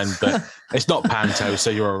probably offend, but it's not Panto,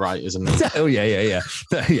 so you're all right, isn't it? Oh, yeah.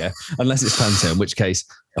 Yeah. Unless it's Panto, in which case,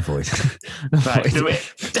 avoid.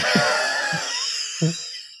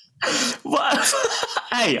 What?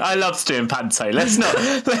 Hey, I loved doing Panto. Let's not.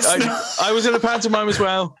 I was in a pantomime as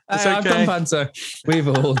well. It's okay. I've done Panto. We've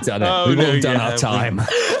all done it. We've all done our time.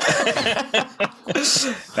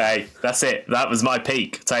 Hey, that's it. That was my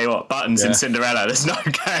peak. Tell you what, Buttons in Cinderella. There's no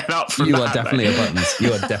going up from you that. Are definitely a Buttons.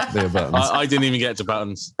 You are definitely a Buttons. I didn't even get to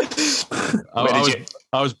Buttons.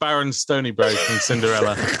 I was Baron Stonybroke in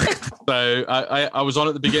Cinderella. So I was on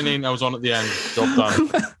at the beginning, I was on at the end. Job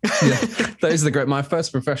done. Those are the great. My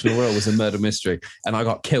first professional role was a murder mystery, and I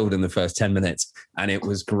got killed in the first 10 minutes, and it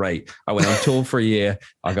was great. I went on tour for a year.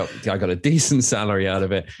 I got a decent salary out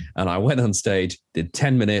of it, and I went on stage, did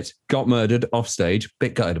 10 minutes, got murdered off stage.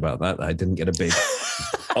 Bit gutted about that. I didn't get a big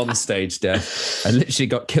on stage death. I literally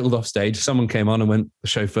got killed off stage. Someone came on and went, the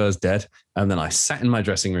chauffeur's dead, and then I sat in my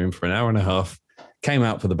dressing room for an hour and a half. Came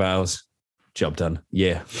out for the bows. Job done.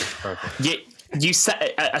 Yeah. You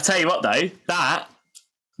said. I tell you what, though, that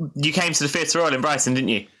you came to the Theatre Royal in Brighton, didn't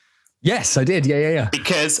you? Yes, I did. Yeah.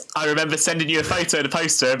 Because I remember sending you a photo of the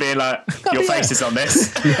poster and being like, "Your face is on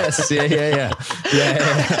this." Yes. Yeah.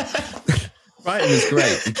 Brighton was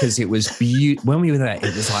great because it was when we were there,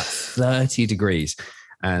 it was like 30 degrees.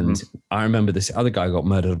 And I remember this other guy got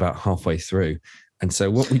murdered about halfway through. And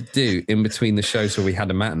so what we'd do in between the shows where we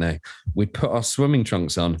had a matinee, we'd put our swimming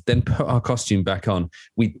trunks on, then put our costume back on.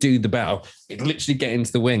 We'd do the bow. We'd literally get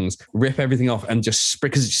into the wings, rip everything off and just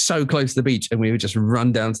because it's so close to the beach. And we would just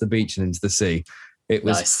run down to the beach and into the sea. It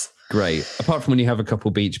was great. Apart from when you have a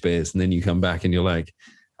couple beach beers and then you come back and you're like,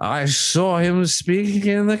 I saw him speaking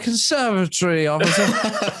in the conservatory, officer.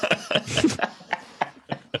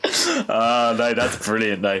 Oh, no, that's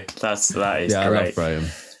brilliant, though. That is great. I love Brighton.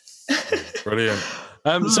 Brilliant.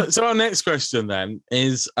 So our next question then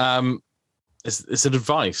is it's an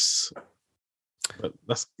advice.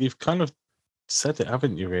 But you've kind of said it,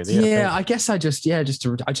 haven't you? Really? Yeah, I guess I just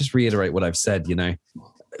reiterate what I've said. You know,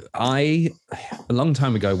 a long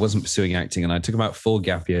time ago wasn't pursuing acting, and I took about 4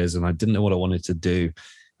 gap years, and I didn't know what I wanted to do,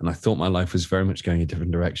 and I thought my life was very much going a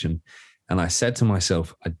different direction. And I said to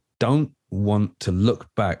myself, I don't want to look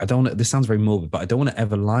back. This sounds very morbid, but I don't want to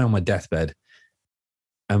ever lie on my deathbed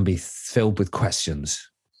and be filled with questions.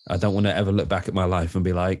 I don't want to ever look back at my life and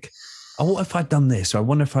be like, oh, what if I'd done this? Or I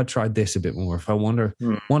wonder if I tried this a bit more. If I wonder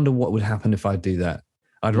what would happen if I do that.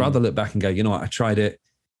 I'd rather look back and go, you know what? I tried it.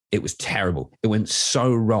 It was terrible. It went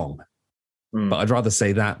so wrong. But I'd rather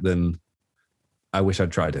say that than I wish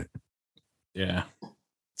I'd tried it. Yeah.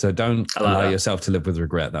 So don't allow yourself to live with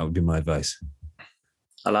regret. That would be my advice.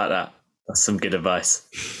 I like that. That's some good advice.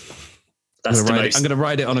 I'm going to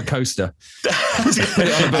ride it on a coaster. Put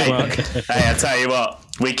it on a bookmark. Hey, I tell you what,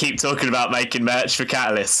 we keep talking about making merch for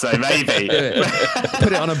Catalyst, so maybe.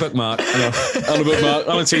 Put it on a bookmark. On a bookmark,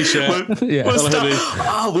 on a t-shirt.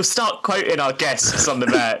 We'll start quoting our guests on the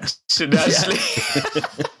merch.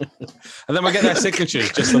 And then we'll get their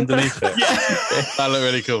signatures just underneath it. Yeah. That'll look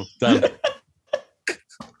really cool. Done.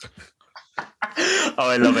 Oh,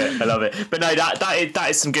 I love it. But no, that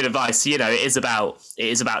is some good advice. You know, it is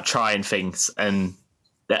about trying things, and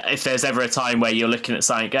if there's ever a time where you're looking at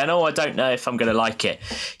something going, oh, I don't know if I'm going to like it,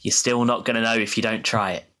 you're still not going to know if you don't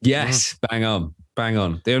try it. Yes, bang on.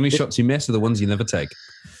 The only shots you miss are the ones you never take.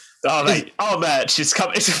 Oh, mate, our merch is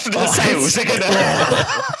coming. The sales are going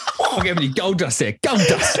to. I'm giving you gold dust here. Gold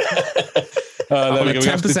dust. There we go.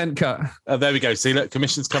 10% cut. There we go. See, look,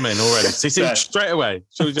 commission's come in already. See, straight away.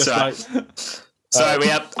 Should we just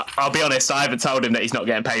I'll be honest, I haven't told him that he's not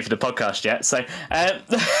getting paid for the podcast yet. So,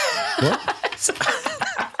 what?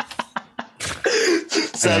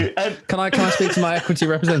 Can I speak to my equity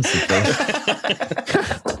representative, please?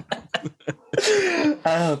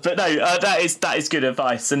 But no, that is good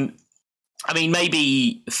advice. And I mean,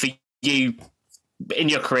 maybe for you in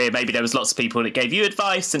your career, maybe there was lots of people that gave you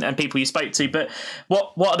advice and people you spoke to. But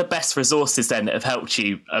what are the best resources then that have helped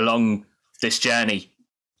you along this journey?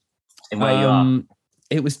 In where you are?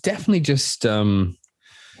 It was definitely just being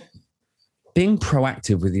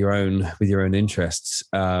proactive with your own interests.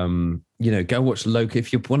 Go watch local.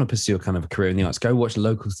 If you want to pursue a kind of a career in the arts, go watch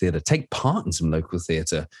local theatre. Take part in some local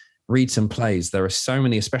theatre. Read some plays. There are so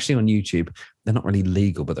many, especially on YouTube. They're not really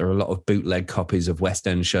legal, but there are a lot of bootleg copies of West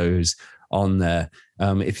End shows on there.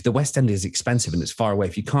 If the West End is expensive and it's far away,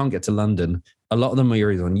 if you can't get to London, a lot of them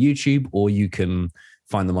are either on YouTube or you can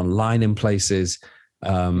find them online in places.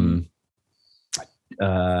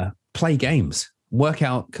 Play games, work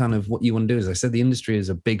out kind of what you want to do. As I said, the industry is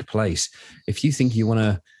a big place. If you think you want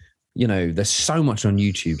to, there's so much on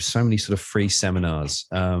YouTube, so many sort of free seminars.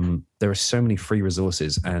 There are so many free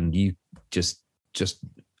resources, and you just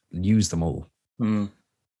use them all. Yeah,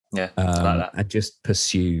 like that. And just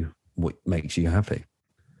pursue what makes you happy.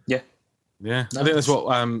 Yeah. I think that's what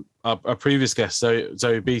our previous guest,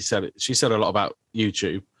 Zoe B, said. She said a lot about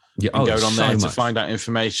YouTube. Yeah, going on there to find out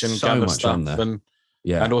information, gather stuff,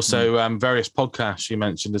 and also various podcasts she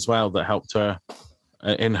mentioned as well that helped her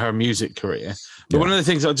in her music career. But one of the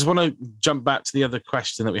things I just want to jump back to the other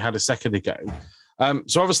question that we had a second ago.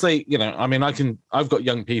 So obviously, I've got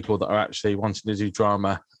young people that are actually wanting to do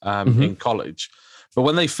drama in college, but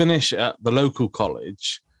when they finish at the local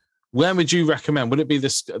college, where would you recommend? Would it be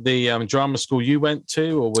the drama school you went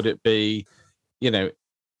to, or would it be,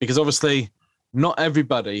 because obviously not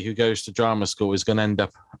everybody who goes to drama school is going to end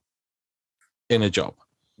up in a job.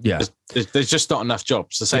 Yeah, there's just not enough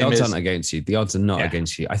jobs. The odds aren't against you. The odds are not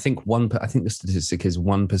against you. I think the statistic is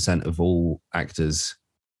 1% of all actors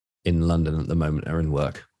in London at the moment are in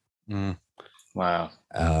work. Wow.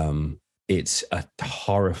 It's a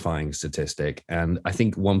horrifying statistic, and I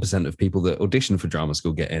think 1% of people that audition for drama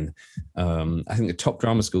school get in. I think the top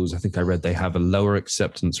drama schools, I think I read, they have a lower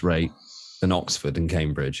acceptance rate than Oxford and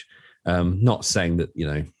Cambridge. Not saying that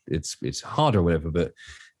it's harder or whatever, but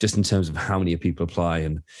just in terms of how many people apply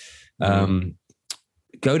and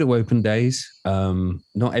Go to open days.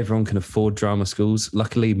 Not everyone can afford drama schools.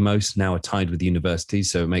 Luckily, most now are tied with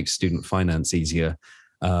universities, so it makes student finance easier.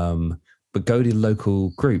 But go to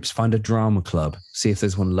local groups, find a drama club, see if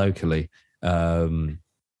there's one locally. Even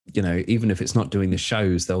if it's not doing the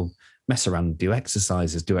shows, they'll mess around, do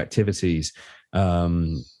exercises, do activities.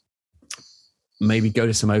 Maybe go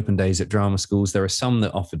to some open days at drama schools. There are some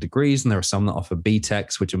that offer degrees and there are some that offer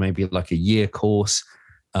BTECs, which are maybe like a year course.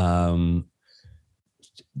 That's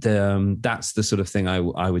the sort of thing I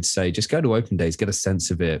would say. Just go to open days, get a sense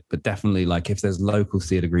of it. But definitely, like, if there's local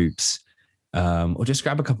theatre groups, or just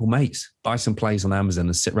grab a couple mates, buy some plays on Amazon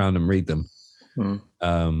and sit around and read them.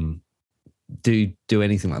 Do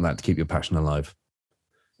anything like that to keep your passion alive.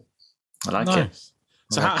 I like it.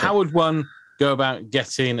 So how would one go about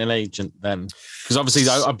getting an agent then? Because obviously,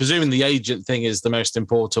 I'm presuming the agent thing is the most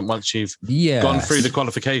important once you've gone through the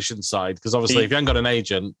qualification side. Because obviously, if you haven't got an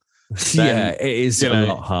agent, then, it is a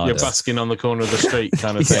lot harder. You're busking on the corner of the street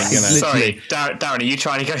kind of thing. Sorry, Darren, are you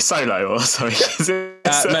trying to go solo or sorry?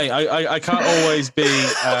 Mate, I can't always be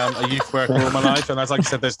a youth worker all my life, and as like I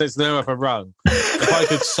said, there's no upper rung. If I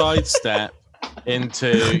could sidestep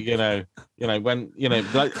into, when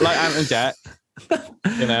like Ant and Dec,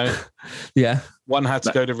 one had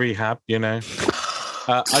to go to rehab, somebody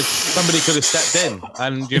could have stepped in,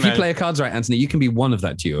 and if you play your cards right, Anthony, you can be one of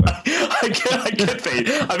that duo. I could be.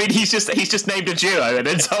 I mean, he's just named a duo and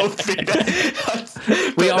then told me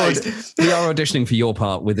that. We are auditioning for your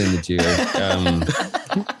part within the duo.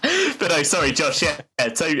 But no, sorry, Josh. Yeah.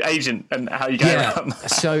 So agent and how you go around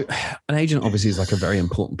that. So an agent obviously is like a very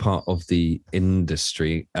important part of the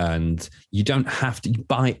industry, and you don't have to,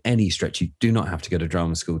 by any stretch, you do not have to go to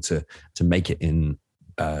drama school to make it in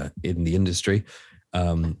the industry.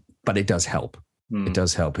 But it does help. It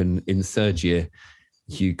does help. In third year,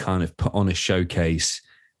 you kind of put on a showcase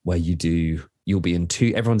where you'll be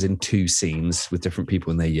everyone's in two scenes with different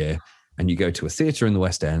people in their year, and you go to a theatre in the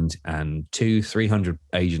West End and 200-300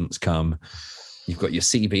 agents come. You've got your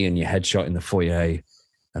CV and your headshot in the foyer,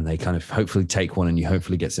 and they kind of hopefully take one and you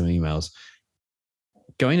hopefully get some emails.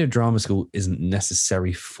 Going to drama school isn't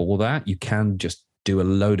necessary for that. You can just do a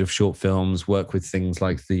load of short films, work with things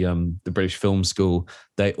like the British Film School.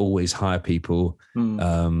 They always hire people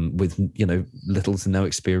with little to no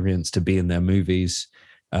experience to be in their movies,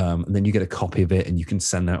 and then you get a copy of it and you can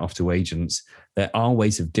send that off to agents. There are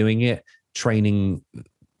ways of doing it. Training,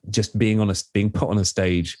 just being put on a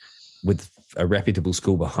stage with a reputable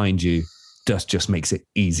school behind you, just makes it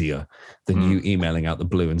easier than you emailing out the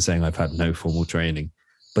blue and saying I've had no formal training.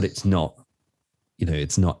 But it's not.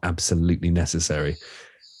 It's not absolutely necessary.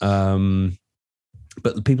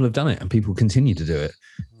 But people have done it and people continue to do it.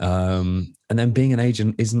 And then being an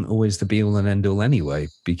agent isn't always the be all and end all anyway,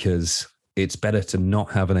 because it's better to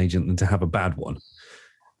not have an agent than to have a bad one.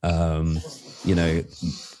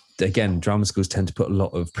 Again, drama schools tend to put a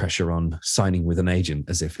lot of pressure on signing with an agent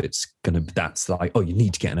as if that's like, oh, you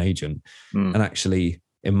need to get an agent. And actually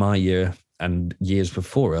in my year and years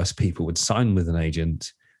before us, people would sign with an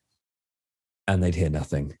agent and they'd hear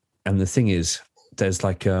nothing. And the thing is, there's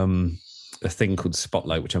like a thing called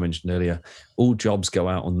Spotlight, which I mentioned earlier. All jobs go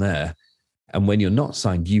out on there. And when you're not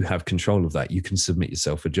signed, you have control of that. You can submit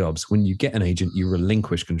yourself for jobs. When you get an agent, you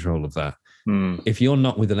relinquish control of that. If you're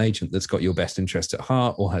not with an agent that's got your best interest at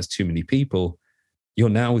heart or has too many people, you're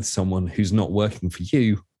now with someone who's not working for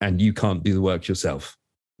you and you can't do the work yourself.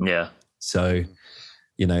 Yeah. So,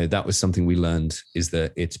 that was something we learned, is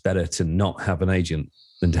that it's better to not have an agent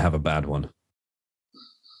than to have a bad one.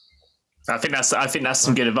 I think that's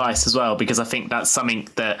some good advice as well, because I think that's something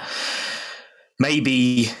that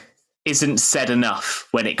maybe isn't said enough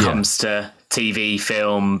when it comes to TV,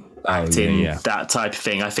 film, acting, that type of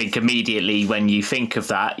thing. I think immediately when you think of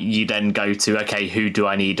that, you then go to, okay, who do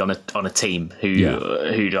I need on a team?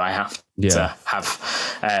 Who do I have to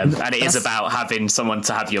have? And it is about having someone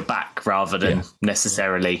to have your back rather than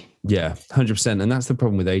necessarily. Yeah, 100%. And that's the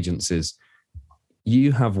problem with agents is,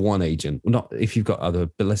 you have one agent, not if you've got other,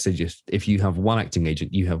 but let's say just if you have one acting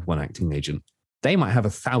agent, you have one acting agent. They might have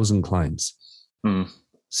 1,000 clients.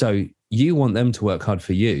 So you want them to work hard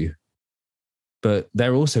for you, but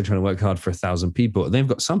they're also trying to work hard for 1,000 people. And they've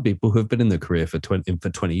got some people who have been in their career for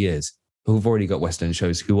 20 years, who've already got West End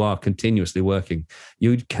shows, who are continuously working.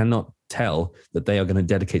 You cannot tell that they are going to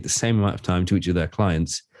dedicate the same amount of time to each of their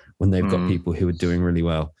clients when they've got people who are doing really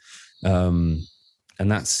well. And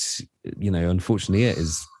that's, unfortunately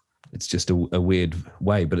it's just a weird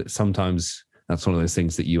way, but sometimes that's one of those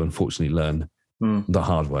things that you unfortunately learn the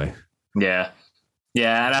hard way. Yeah.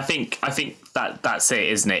 Yeah. And I think that's it,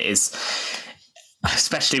 isn't it? Is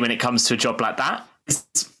especially when it comes to a job like that,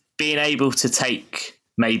 it's being able to take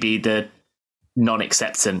maybe the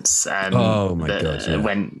non-acceptance and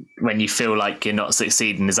when you feel like you're not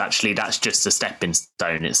succeeding is actually that's just a stepping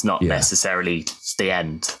stone. It's not necessarily the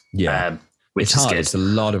end. Which it's is hard. good. It's a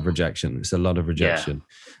lot of rejection.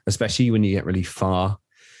 Especially when you get really far.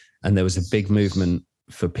 And there was a big movement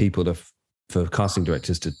for people for casting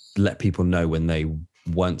directors to let people know when they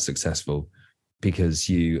weren't successful, because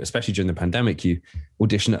especially during the pandemic, you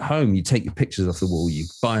audition at home, you take your pictures off the wall, you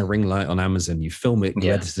buy a ring light on Amazon, you film it,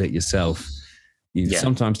 you edit it yourself. You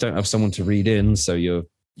sometimes don't have someone to read in, so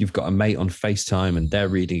you've got a mate on FaceTime and they're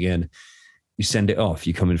reading in. You send it off,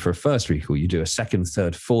 you come in for a first recall, you do a second,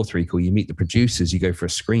 third, fourth recall, you meet the producers, you go for a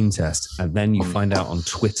screen test, and then you find out on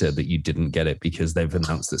Twitter that you didn't get it because they've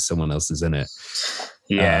announced that someone else is in it.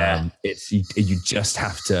 You just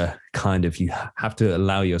have to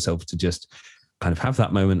allow yourself to just kind of have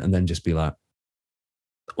that moment and then just be like,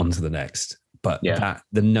 on to the next. But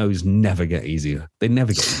the no's never get easier. They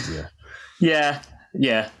never get easier.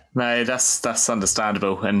 No, that's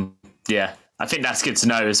understandable. And I think that's good to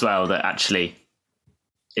know as well, that actually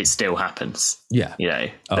it still happens.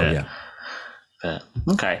 Okay.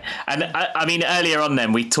 And I mean, earlier on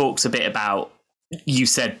then we talked a bit about, you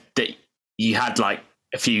said that you had like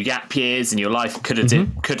a few gap years and your life could have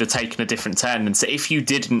taken a different turn. And so if you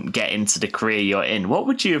didn't get into the career you're in, what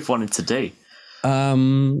would you have wanted to do?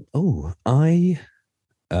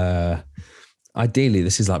 Ideally,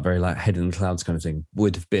 this is like very like head in the clouds kind of thing,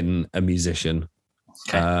 would have been a musician.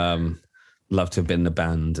 Okay. Love to have been in a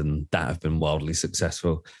band and that have been wildly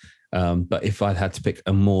successful. But if I'd had to pick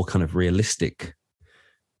a more kind of realistic,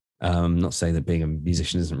 not saying that being a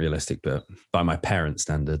musician isn't realistic, but by my parents'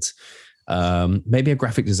 standards, maybe a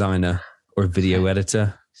graphic designer or a video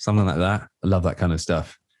editor, something like that. I love that kind of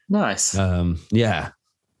stuff. Nice. Yeah.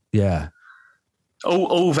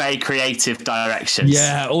 All very creative directions.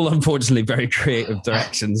 Yeah, all unfortunately very creative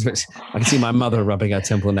directions, which I can see my mother rubbing her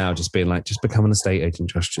temple now, just being like, just become an estate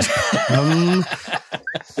agent, Josh. Just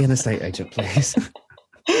be an estate agent, please.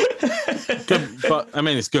 But I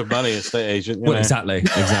mean, it's good money, estate agent. You know? Exactly.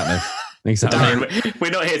 Darren,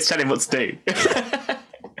 we're not here to tell him what to do.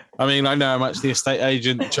 I mean, I know how much the estate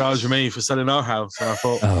agent charged me for selling our house, and I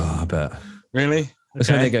thought, I bet. Really?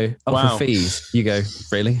 So they go, for fees. You go,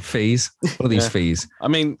 really? Fees? What are these fees? I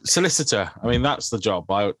mean, solicitor. I mean, that's the job.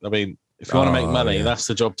 I mean, if you want to make money, that's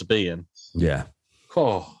the job to be in. Yeah.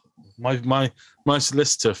 Oh, my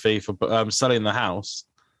solicitor fee for selling the house.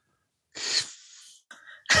 It's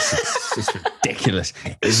ridiculous.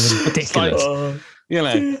 It's ridiculous.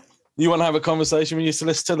 Like, you want to have a conversation with your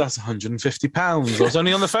solicitor? That's £150. I was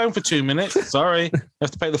only on the phone for 2 minutes. Sorry, you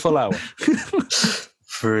have to pay the full hour.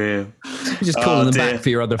 For real. You're just calling them back for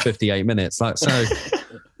your other 58 minutes. Like, so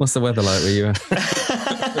what's the weather like where you are?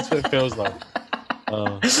 That's what it feels like.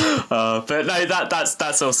 But no,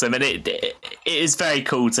 that's awesome. And it is very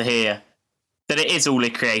cool to hear that it is all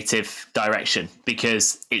a creative direction,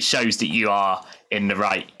 because it shows that you are in the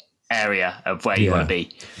right area of where you want to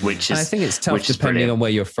be, which is, I think it's tough depending on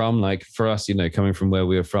where you're from. Like for us, coming from where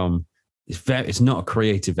we were from, it's not a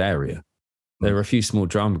creative area. There are a few small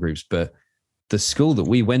drama groups, but the school that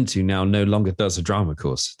we went to now no longer does a drama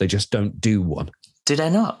course. They just don't do one. Do they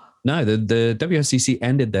not? No, the WSCC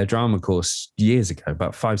ended their drama course years ago,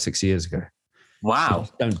 about 5-6 years ago. Wow.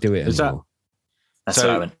 They don't do it anymore. That's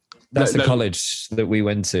the college that we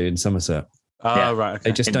went to in Somerset. Oh, right. Okay.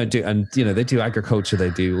 They just don't do, and they do agriculture,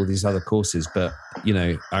 they do all these other courses. But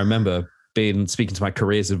I remember speaking to my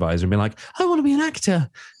careers advisor and being like, I want to be an actor.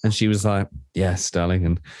 And she was like, yes, darling.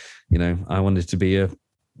 And, I wanted to be a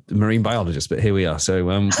marine biologist, but here we are. So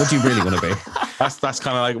what do you really want to be? That's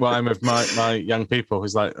kind of like what I'm with my young people.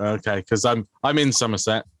 Who's like, okay, because I'm in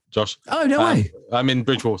Somerset, Josh. Oh, no way. I'm in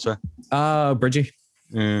Bridgewater. Bridgie.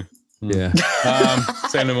 Yeah.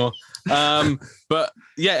 Say no more. But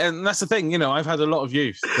yeah, and that's the thing, I've had a lot of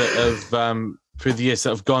youth that have through the years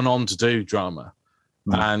that have gone on to do drama.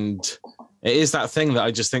 And it is that thing that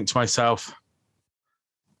I just think to myself,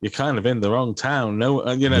 you're kind of in the wrong town,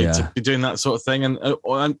 to be doing that sort of thing. And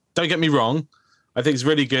don't get me wrong, I think it's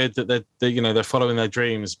really good that they're following their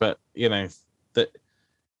dreams, but that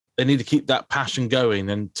they need to keep that passion going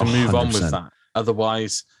and to move 100%. On with that.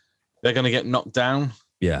 Otherwise, they're going to get knocked down.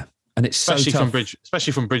 Yeah. And it's especially so tough.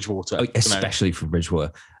 Especially from Bridgewater. Especially from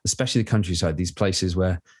Bridgewater, especially the countryside, these places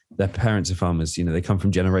where their parents are farmers, they come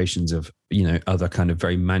from generations of, other kind of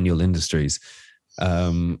very manual industries.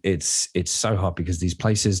 It's so hard because these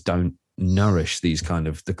places don't nourish these kind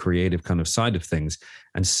of the creative kind of side of things.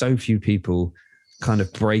 And so few people kind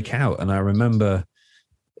of break out. And I remember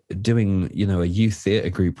doing, a youth theatre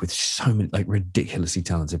group with so many like ridiculously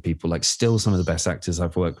talented people, like still some of the best actors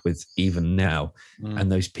I've worked with even now.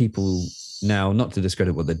 And those people now, not to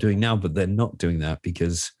discredit what they're doing now, but they're not doing that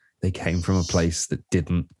because they came from a place that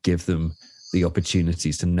didn't give them the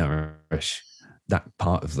opportunities to nourish that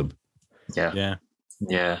part of them. Yeah.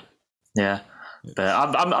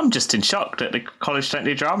 But I'm just in shock that the college don't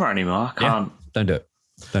do drama anymore. I can't. Don't do it.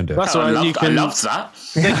 That's all right. I loved that.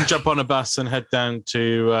 You can jump on a bus and head down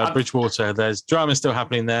to Bridgewater. There's drama still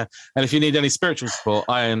happening there. And if you need any spiritual support,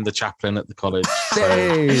 I am the chaplain at the college.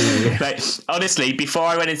 But honestly, before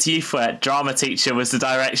I went into youth work, drama teacher was the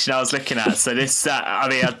direction I was looking at. So this,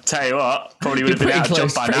 I'll tell you what, probably would have been out of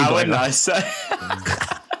job by now, wouldn't I? So...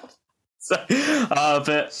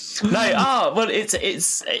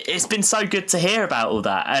 it's been so good to hear about all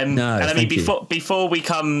that. And I mean, before we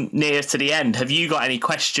come near to the end, have you got any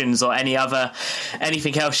questions or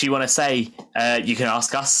anything else you want to say? You can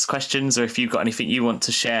ask us questions, or if you've got anything you want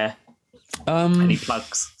to share, any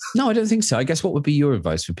plugs? No, I don't think so. I guess what would be your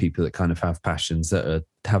advice for people that kind of have passions that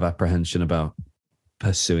have apprehension about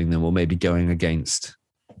pursuing them, or maybe going against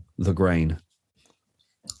the grain?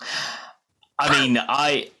 I mean,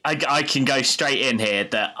 I can go straight in here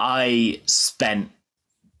that I spent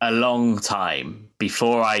a long time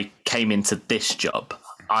before I came into this job.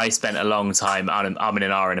 I spent a long time umming and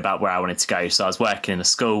ahhing about where I wanted to go. So I was working in a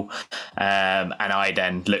school, and I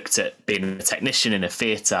then looked at being a technician in a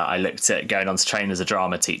theatre. I looked at going on to train as a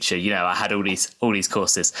drama teacher. I had all these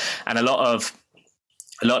courses, and a lot of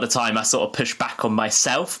the time I sort of pushed back on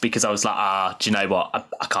myself because I was like, do you know what?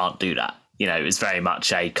 I can't do that. It was very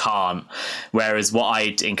much a can't. Whereas what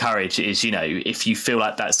I'd encourage is, if you feel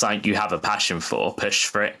like that's something you have a passion for, push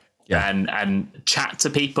for it. Yeah. And chat to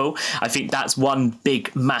people. I think that's one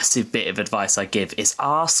big, massive bit of advice I give is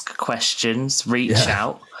ask questions, reach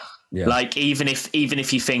out. Yeah. Like even if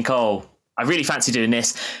you think, I really fancy doing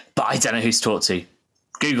this, but I don't know who to talk to,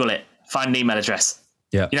 Google it, find an email address.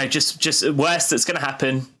 Yeah. Just worst that's going to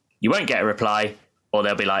happen, you won't get a reply, or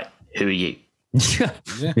they'll be like, who are you?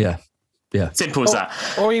 Yeah. Simple as that.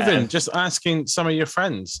 Or even just asking some of your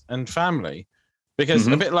friends and family, because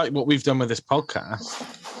a bit like what we've done with this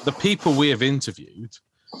podcast, the people we have interviewed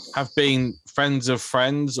have been friends of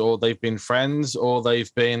friends, or they've been friends, or they've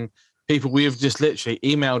been people we have just literally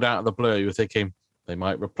emailed out of the blue. You're thinking they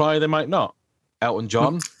might reply, they might not. Elton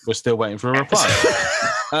John, we're still waiting for a reply.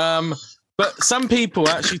 But some people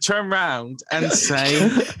actually turn around and say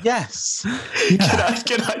yes.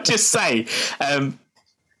 Can I just say,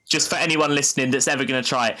 just for anyone listening that's ever going to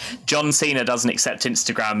try it, John Cena doesn't accept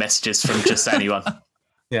Instagram messages from just anyone.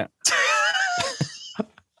 Yeah.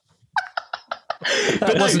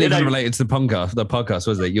 That wasn't even related to the podcast,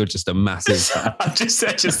 was it? You're just a massive I'm just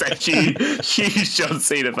a huge John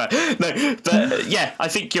Cena fan. No, but yeah, I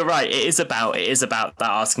think you're right. It is about that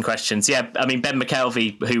asking questions. Yeah, I mean, Ben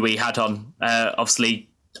McKelvey, who we had on, obviously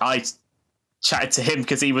I chatted to him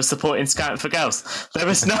because he was supporting Scouting for Girls. There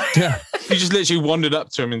was no... Yeah. You just literally wandered up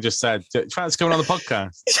to him and just said, do you fancy coming on the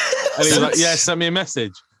podcast? And he was like, yeah, send me a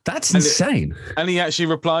message. That's insane. And he actually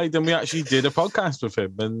replied, and we actually did a podcast with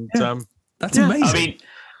him. And that's amazing.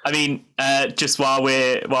 I mean, just while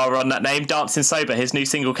we're on that name, Dancing Sober, his new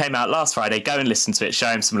single came out last Friday. Go and listen to it. Show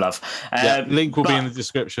him some love. Link will be in the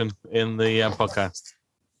description in the podcast.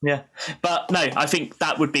 Yeah. But no, I think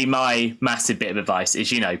that would be my massive bit of advice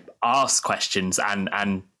is, ask questions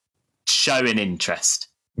and show an interest.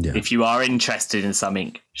 Yeah. If you are interested in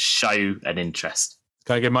something, show an interest.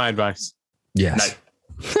 Can I give my advice? Yes.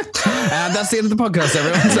 No. And that's the end of the podcast,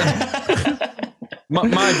 everyone.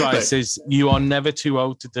 My advice is you are never too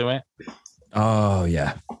old to do it. Oh,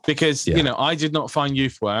 yeah. Because, I did not find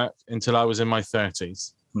youth work until I was in my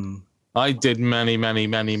 30s. I did many, many,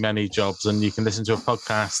 many, many jobs, and you can listen to a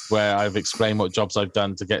podcast where I've explained what jobs I've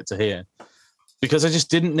done to get to here, because I just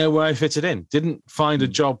didn't know where I fitted in. Didn't find a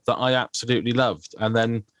job that I absolutely loved, and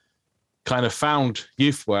then kind of found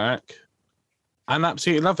youth work and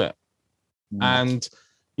absolutely love it. And,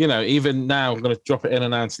 even now, I'm going to drop it in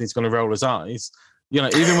and Anthony's going to roll his eyes.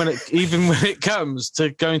 Even when it comes to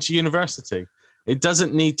going to university, it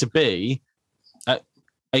doesn't need to be at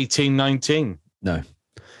 18, 19. No.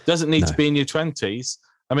 Doesn't need to be in your 20s.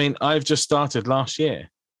 I mean, I've just started last year.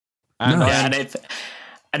 And if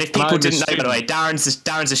people didn't know, by the way,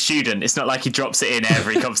 Darren's a student. It's not like he drops it in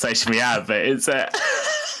every conversation we have, but it's...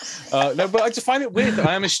 No, but I just find it weird that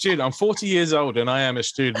I am a student. I'm 40 years old and I am a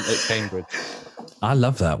student at Cambridge. I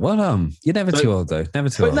love that. Well, you're never too old, though. Never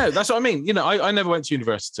too old. No, that's what I mean. I never went to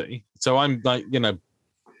university. So I'm like,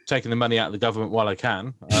 taking the money out of the government while I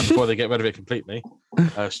can before they get rid of it completely.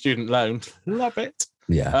 Student loan. Love it.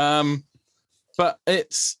 Yeah. But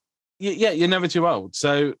it's, you're never too old.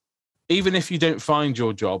 So even if you don't find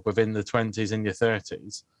your job within the 20s and your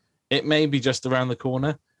 30s, it may be just around the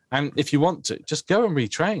corner. And if you want to, just go and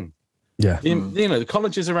retrain. Yeah. The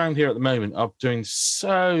colleges around here at the moment are doing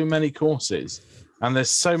so many courses, and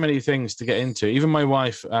there's so many things to get into. Even my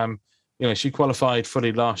wife, she qualified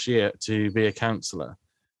fully last year to be a counsellor.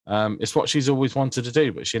 It's what she's always wanted to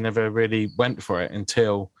do, but she never really went for it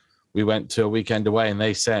until we went to a weekend away, and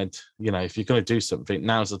they said, if you're going to do something,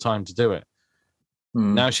 now's the time to do it.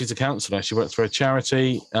 Now she's a counsellor. She works for a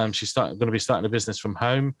charity. She's going to be starting a business from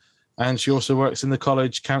home, and she also works in the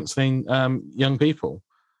college counselling young people.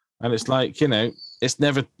 And it's like, it's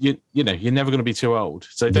never, you're never going to be too old.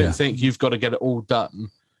 So don't think you've got to get it all done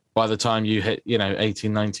by the time you hit,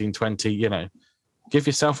 18, 19, 20, give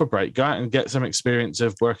yourself a break. Go out and get some experience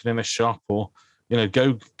of working in a shop, or,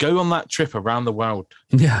 go on that trip around the world.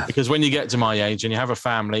 Yeah. Because when you get to my age and you have a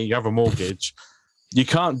family, you have a mortgage, you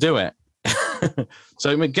can't do it.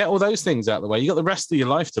 So get all those things out of the way. You got the rest of your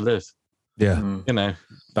life to live. Yeah.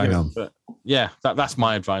 Bang on. But yeah, that's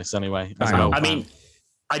my advice anyway. I mean,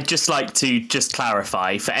 I'd just like to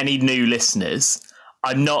clarify for any new listeners,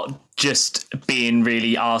 I'm not just being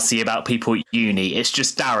really arsey about people at uni. It's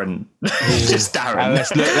just Darren. Just Darren.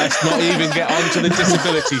 Let's not even get on to the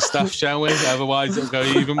disability stuff, shall we? Otherwise, it'll go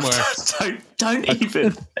even worse. Don't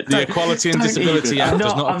even. The Equality and Disability Act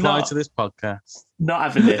does not apply to this podcast. Not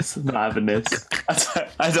having this.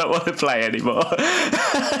 I don't want to play anymore.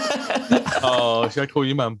 Oh, should I call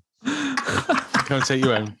you mum? Come and take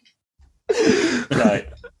you home. Right.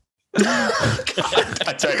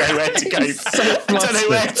 I don't know where to go. I don't know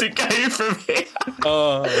where to go from here.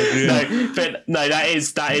 Oh, dear. No, that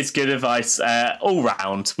is good advice all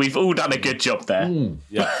round. We've all done a good job there.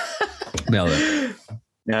 Yeah. Nailed it.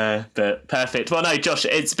 Yeah, but perfect. Well, no, Josh,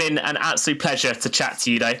 it's been an absolute pleasure to chat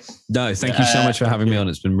to you, though. No, thank you so much for having me on.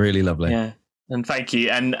 It's been really lovely. Yeah, and thank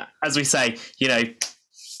you. And as we say,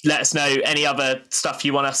 let us know any other stuff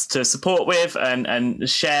you want us to support with and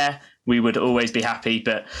share. We would always be happy,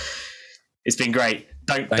 but it's been great.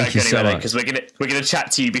 Don't go anywhere though, because we're gonna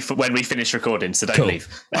chat to you when we finish recording. So don't leave.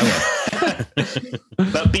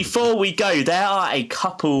 But before we go, there are a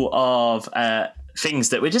couple of things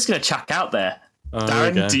that we're just gonna chuck out there.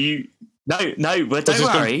 Darren, do you? No, don't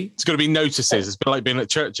worry. It's going to be notices. It's been like being at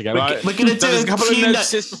church again. We're going to do a couple of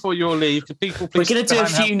notices before you all leave. Could people please? We're going to do a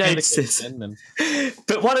few notices.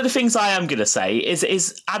 But one of the things I am going to say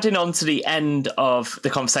is adding on to the end of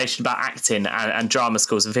the conversation about acting and drama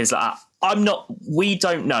schools and things like that. We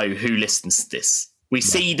don't know who listens to this. We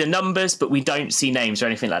see the numbers, but we don't see names or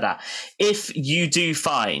anything like that. If you do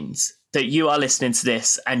find that you are listening to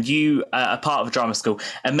this and you are part of a drama school,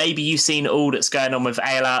 and maybe you've seen all that's going on with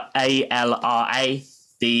ALRA,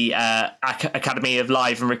 the Academy of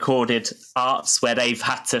Live and Recorded Arts, where they've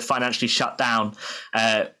had to financially shut down,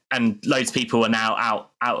 and loads of people are now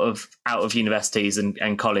out of universities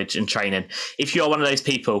and college and training. If you are one of those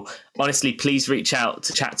people, honestly, please reach out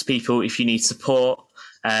to chat to people if you need support.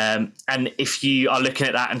 And if you are looking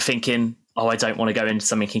at that and thinking, I don't want to go into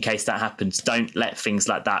something in case that happens, don't let things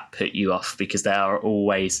like that put you off, because there are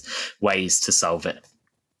always ways to solve it.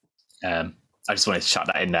 I just wanted to chuck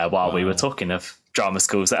that in there while we were talking of drama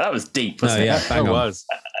schools. That was deep, wasn't it? Yeah, bang on. Was.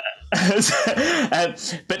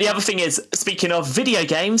 But the other thing is, speaking of video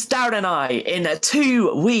games, Darren and I, in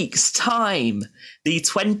 2 weeks' time, the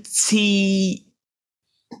 25th?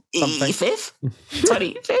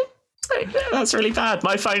 25th? That's really bad.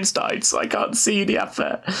 My phone's died, so I can't see the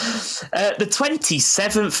advert. The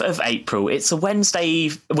 27th of April. It's a Wednesday,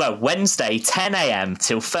 10 a.m.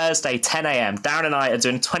 till Thursday, 10 a.m. Darren and I are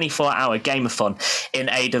doing a 24-hour game-a-thon in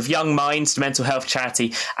aid of Young Minds, the mental health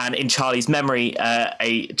charity, and in Charlie's memory,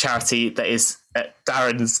 a charity that is at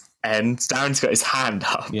Darren's end. Darren's got his hand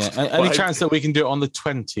up. Yeah. Any chance that we can do it on the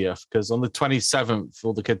 20th? Because on the 27th,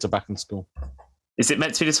 all the kids are back in school. Is it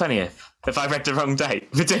meant to be the 20th? Have I read the wrong date?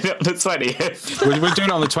 We're doing it on the 20th. We're doing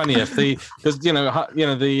it on the 20th. Because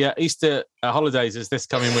the Easter holidays is this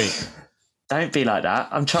coming week. Don't be like that.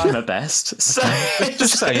 I'm trying my best. So,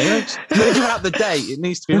 just saying, figure out the date. It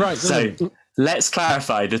needs to be right. Doesn't it? Let's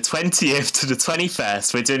clarify, the 20th to the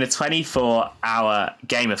 21st, we're doing a 24-hour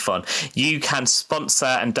game-a-thon. You can sponsor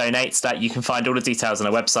and donate to that. You can find all the details on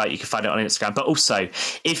our website. You can find it on Instagram. But also,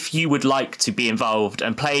 if you would like to be involved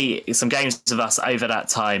and play some games with us over that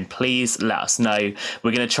time, please let us know.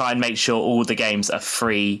 We're going to try and make sure all the games are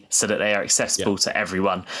free so that they are accessible to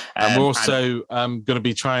everyone. And we're also going to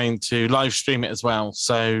be trying to live stream it as well.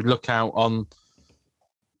 So look out on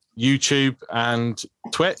YouTube and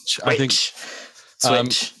Twitch. I think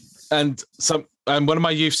Switch. And one of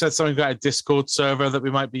my youth said something about a Discord server that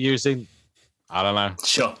we might be using. I don't know.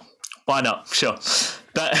 Sure. Why not? Sure.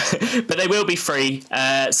 But they will be free.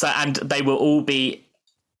 And they will all be,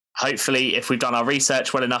 hopefully, if we've done our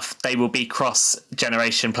research well enough, they will be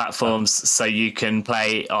cross-generation platforms. So you can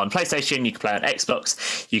play on PlayStation, you can play on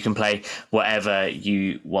Xbox, you can play whatever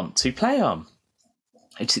you want to play on.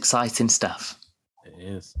 It's exciting stuff. It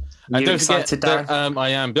is. And don't forget that, I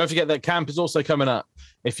am. Don't forget that camp is also coming up.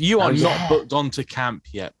 If you are not booked onto camp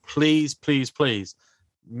yet, please, please, please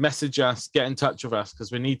message us, get in touch with us,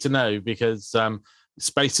 because we need to know, because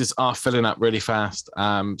spaces are filling up really fast.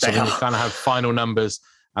 So we kind of have final numbers,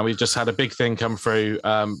 and we've just had a big thing come through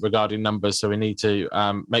regarding numbers. So we need to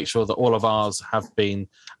make sure that all of ours have been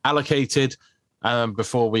allocated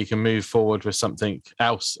before we can move forward with something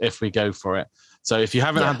else if we go for it. So if you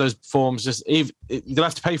haven't had those forms, you don't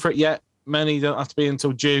have to pay for it yet. Many don't have to be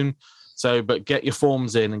until June. So, but get your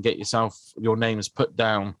forms in and get your names put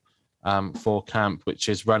down for camp, which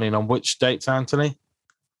is running on which dates, Anthony?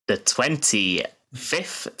 The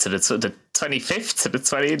 25th to the 25th to the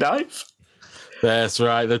 29th. That's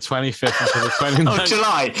right, the 25th to the 29th of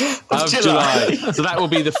July. Of July. So that will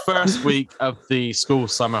be the first week of the school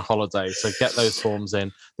summer holiday. So get those forms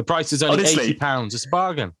in. The price is only £80. It's a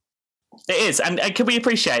bargain. It is. And can we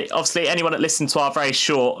appreciate, obviously, anyone that listened to our very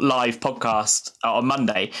short live podcast on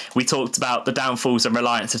Monday, we talked about the downfalls and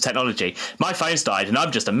reliance of technology. My phone's died and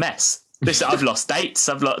I'm just a mess. I've lost dates.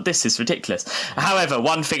 This is ridiculous. However,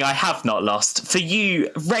 one thing I have not lost, for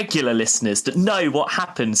you regular listeners that know what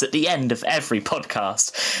happens at the end of every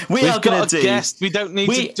podcast, we are going to do... guest. We don't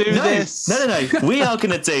need to do this. No. We are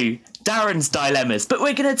going to do Darren's dilemmas, but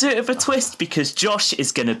we're going to do it with a twist because Josh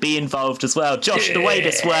is going to be involved as well. Josh, the way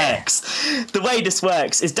this works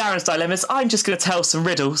is Darren's dilemmas. I'm just going to tell some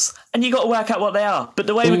riddles and you got to work out what they are. But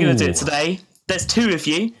the way we're going to do it today, there's two of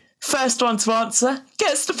you. First one to answer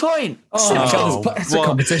gets the point. It's a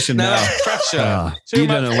competition now. Pressure. You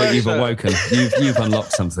don't know what you've awoken. You've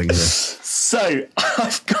unlocked something here. So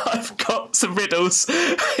I've got some riddles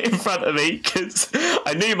in front of me because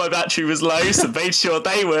I knew my battery was low, so made sure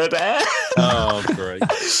they were there. Oh, great!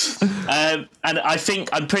 And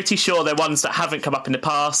I'm pretty sure they're ones that haven't come up in the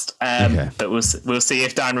past. But we'll see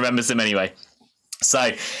if Dan remembers them anyway.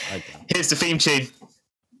 So here's the theme tune.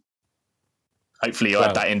 Hopefully you'll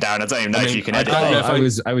add that in, Darren. I don't even know if you can edit it. I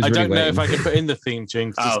don't know if I can put in the theme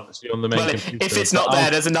tune. On the main computer. If it's not there,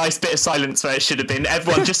 there's a nice bit of silence where it should have been.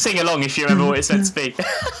 Everyone, just sing along if you remember what it's meant to be.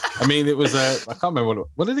 I mean, it was I can't remember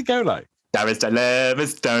what did it go like? Darren's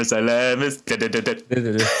dilemmas.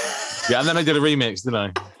 Yeah, and then I did a remix, didn't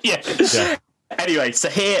I? Yeah. Anyway, so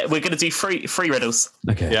here we're going to do three riddles.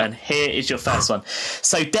 Okay. Yeah. And here is your first one.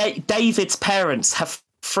 So David's parents have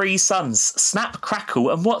 3 sons, Snap,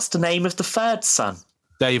 Crackle, and what's the name of the third son?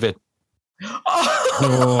 David. Oh,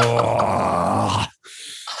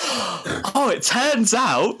 it turns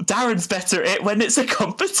out Darren's better at it when it's a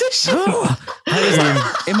competition.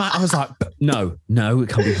 I was like, no, it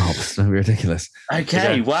can't be Bob. It's ridiculous.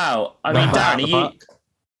 Okay, wow. I mean, Darren,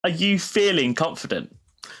 are you feeling confident?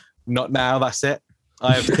 Not now, that's it.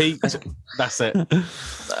 I have peaked. That's it.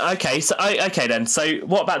 Okay, then. So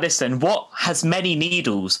what about this then? What has many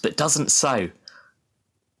needles but doesn't sew?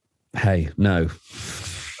 Hey, no.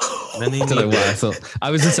 I don't know what I thought. I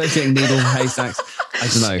was associating needle and haystacks. I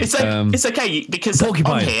don't know. It's okay because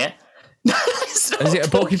porcupine. On here. Is it a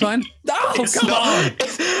porcupine? Oh, come on!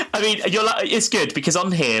 I mean, it's good because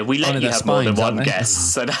on here we let you have more than one guess.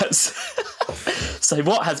 So that's. So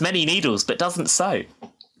what has many needles but doesn't sew?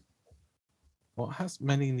 What has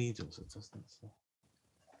many needles? It doesn't say.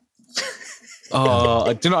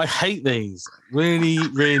 I hate these. Really,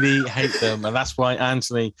 really hate them. And that's why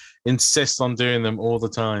Anthony insists on doing them all the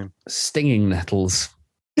time. Stinging nettles.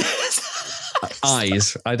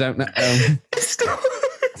 Eyes. I don't know. Stinging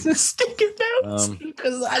nettles.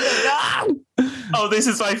 Because I don't know. Oh, this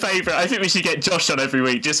is my favourite. I think we should get Josh on every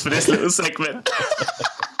week just for this little segment.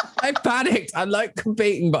 I panicked. I like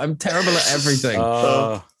competing, but I'm terrible at everything.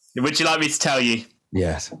 Would you like me to tell you?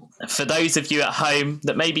 Yes. For those of you at home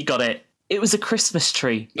that maybe got it, it was a Christmas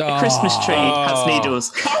tree. A Christmas tree has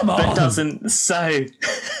needles, but doesn't sew.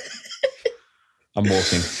 I'm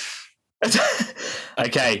walking.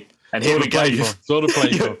 Okay, and here we go. Your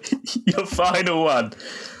final one.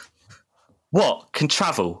 What can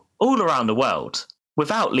travel all around the world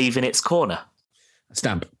without leaving its corner?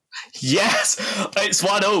 Stamp. Yes, it's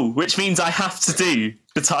 1-1, which means I have to do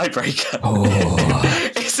the tiebreaker.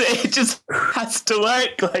 It just has to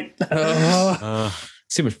work like that.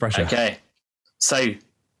 Too much pressure. Okay, so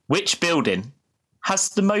which building has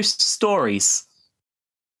the most stories?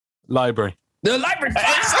 Library. The library.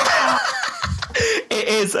 It It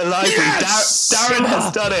is a library. Yes! Darren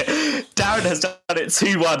has done it. Darren has done it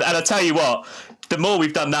 2-1. And I tell you what, the more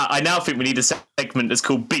we've done that, I now think we need a segment that's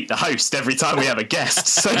called Beat the Host every time we have a guest.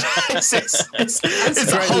 So it's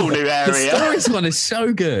a whole new area. The stories one is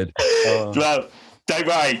so good. Well, don't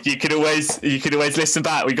worry. You can always listen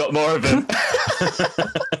back. We got more of them.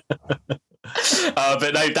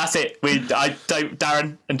 But no, that's it.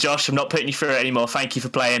 Darren and Josh, I'm not putting you through it anymore. Thank you for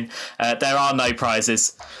playing. There are no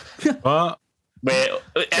prizes. What?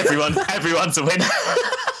 Everyone's a winner.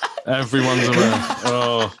 Everyone's a winner.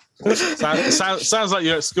 Oh. Sounds like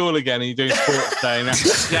you're at school again and you're doing sports day.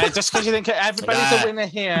 Yeah, just because you think everybody's a winner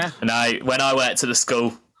here. No, when I worked at the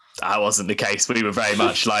school, that wasn't the case. We were very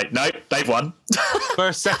much like, nope, they've won.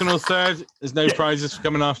 First, second, or third. There's no prizes for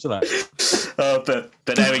coming after that. But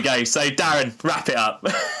there we go. So, Darren, wrap it up.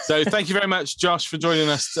 So, thank you very much, Josh, for joining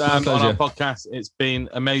us on our podcast. It's been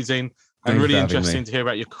amazing and really interesting to hear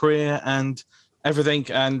about your career and everything.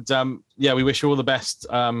 And we wish you all the best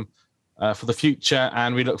for the future.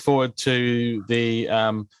 And we look forward to the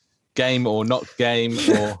game or not game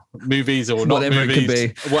or movies or not whatever movies,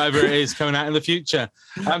 it could be. whatever it is coming out in the future.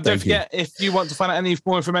 Don't forget, if you want to find out any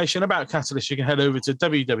more information about Catalyst, you can head over to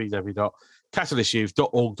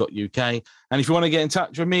www.catalystyouth.org.uk. And if you want to get in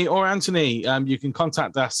touch with me or Anthony, you can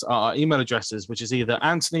contact us at our email addresses, which is either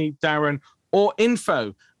Anthony, Darren, or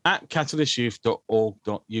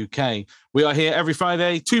info@catalystyouth.org.uk. We are here every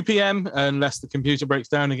Friday, 2 p.m, unless the computer breaks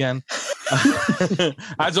down again.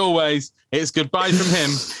 As always, it's goodbye from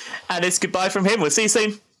him. And it's goodbye from him. We'll see you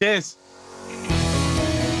soon. Cheers.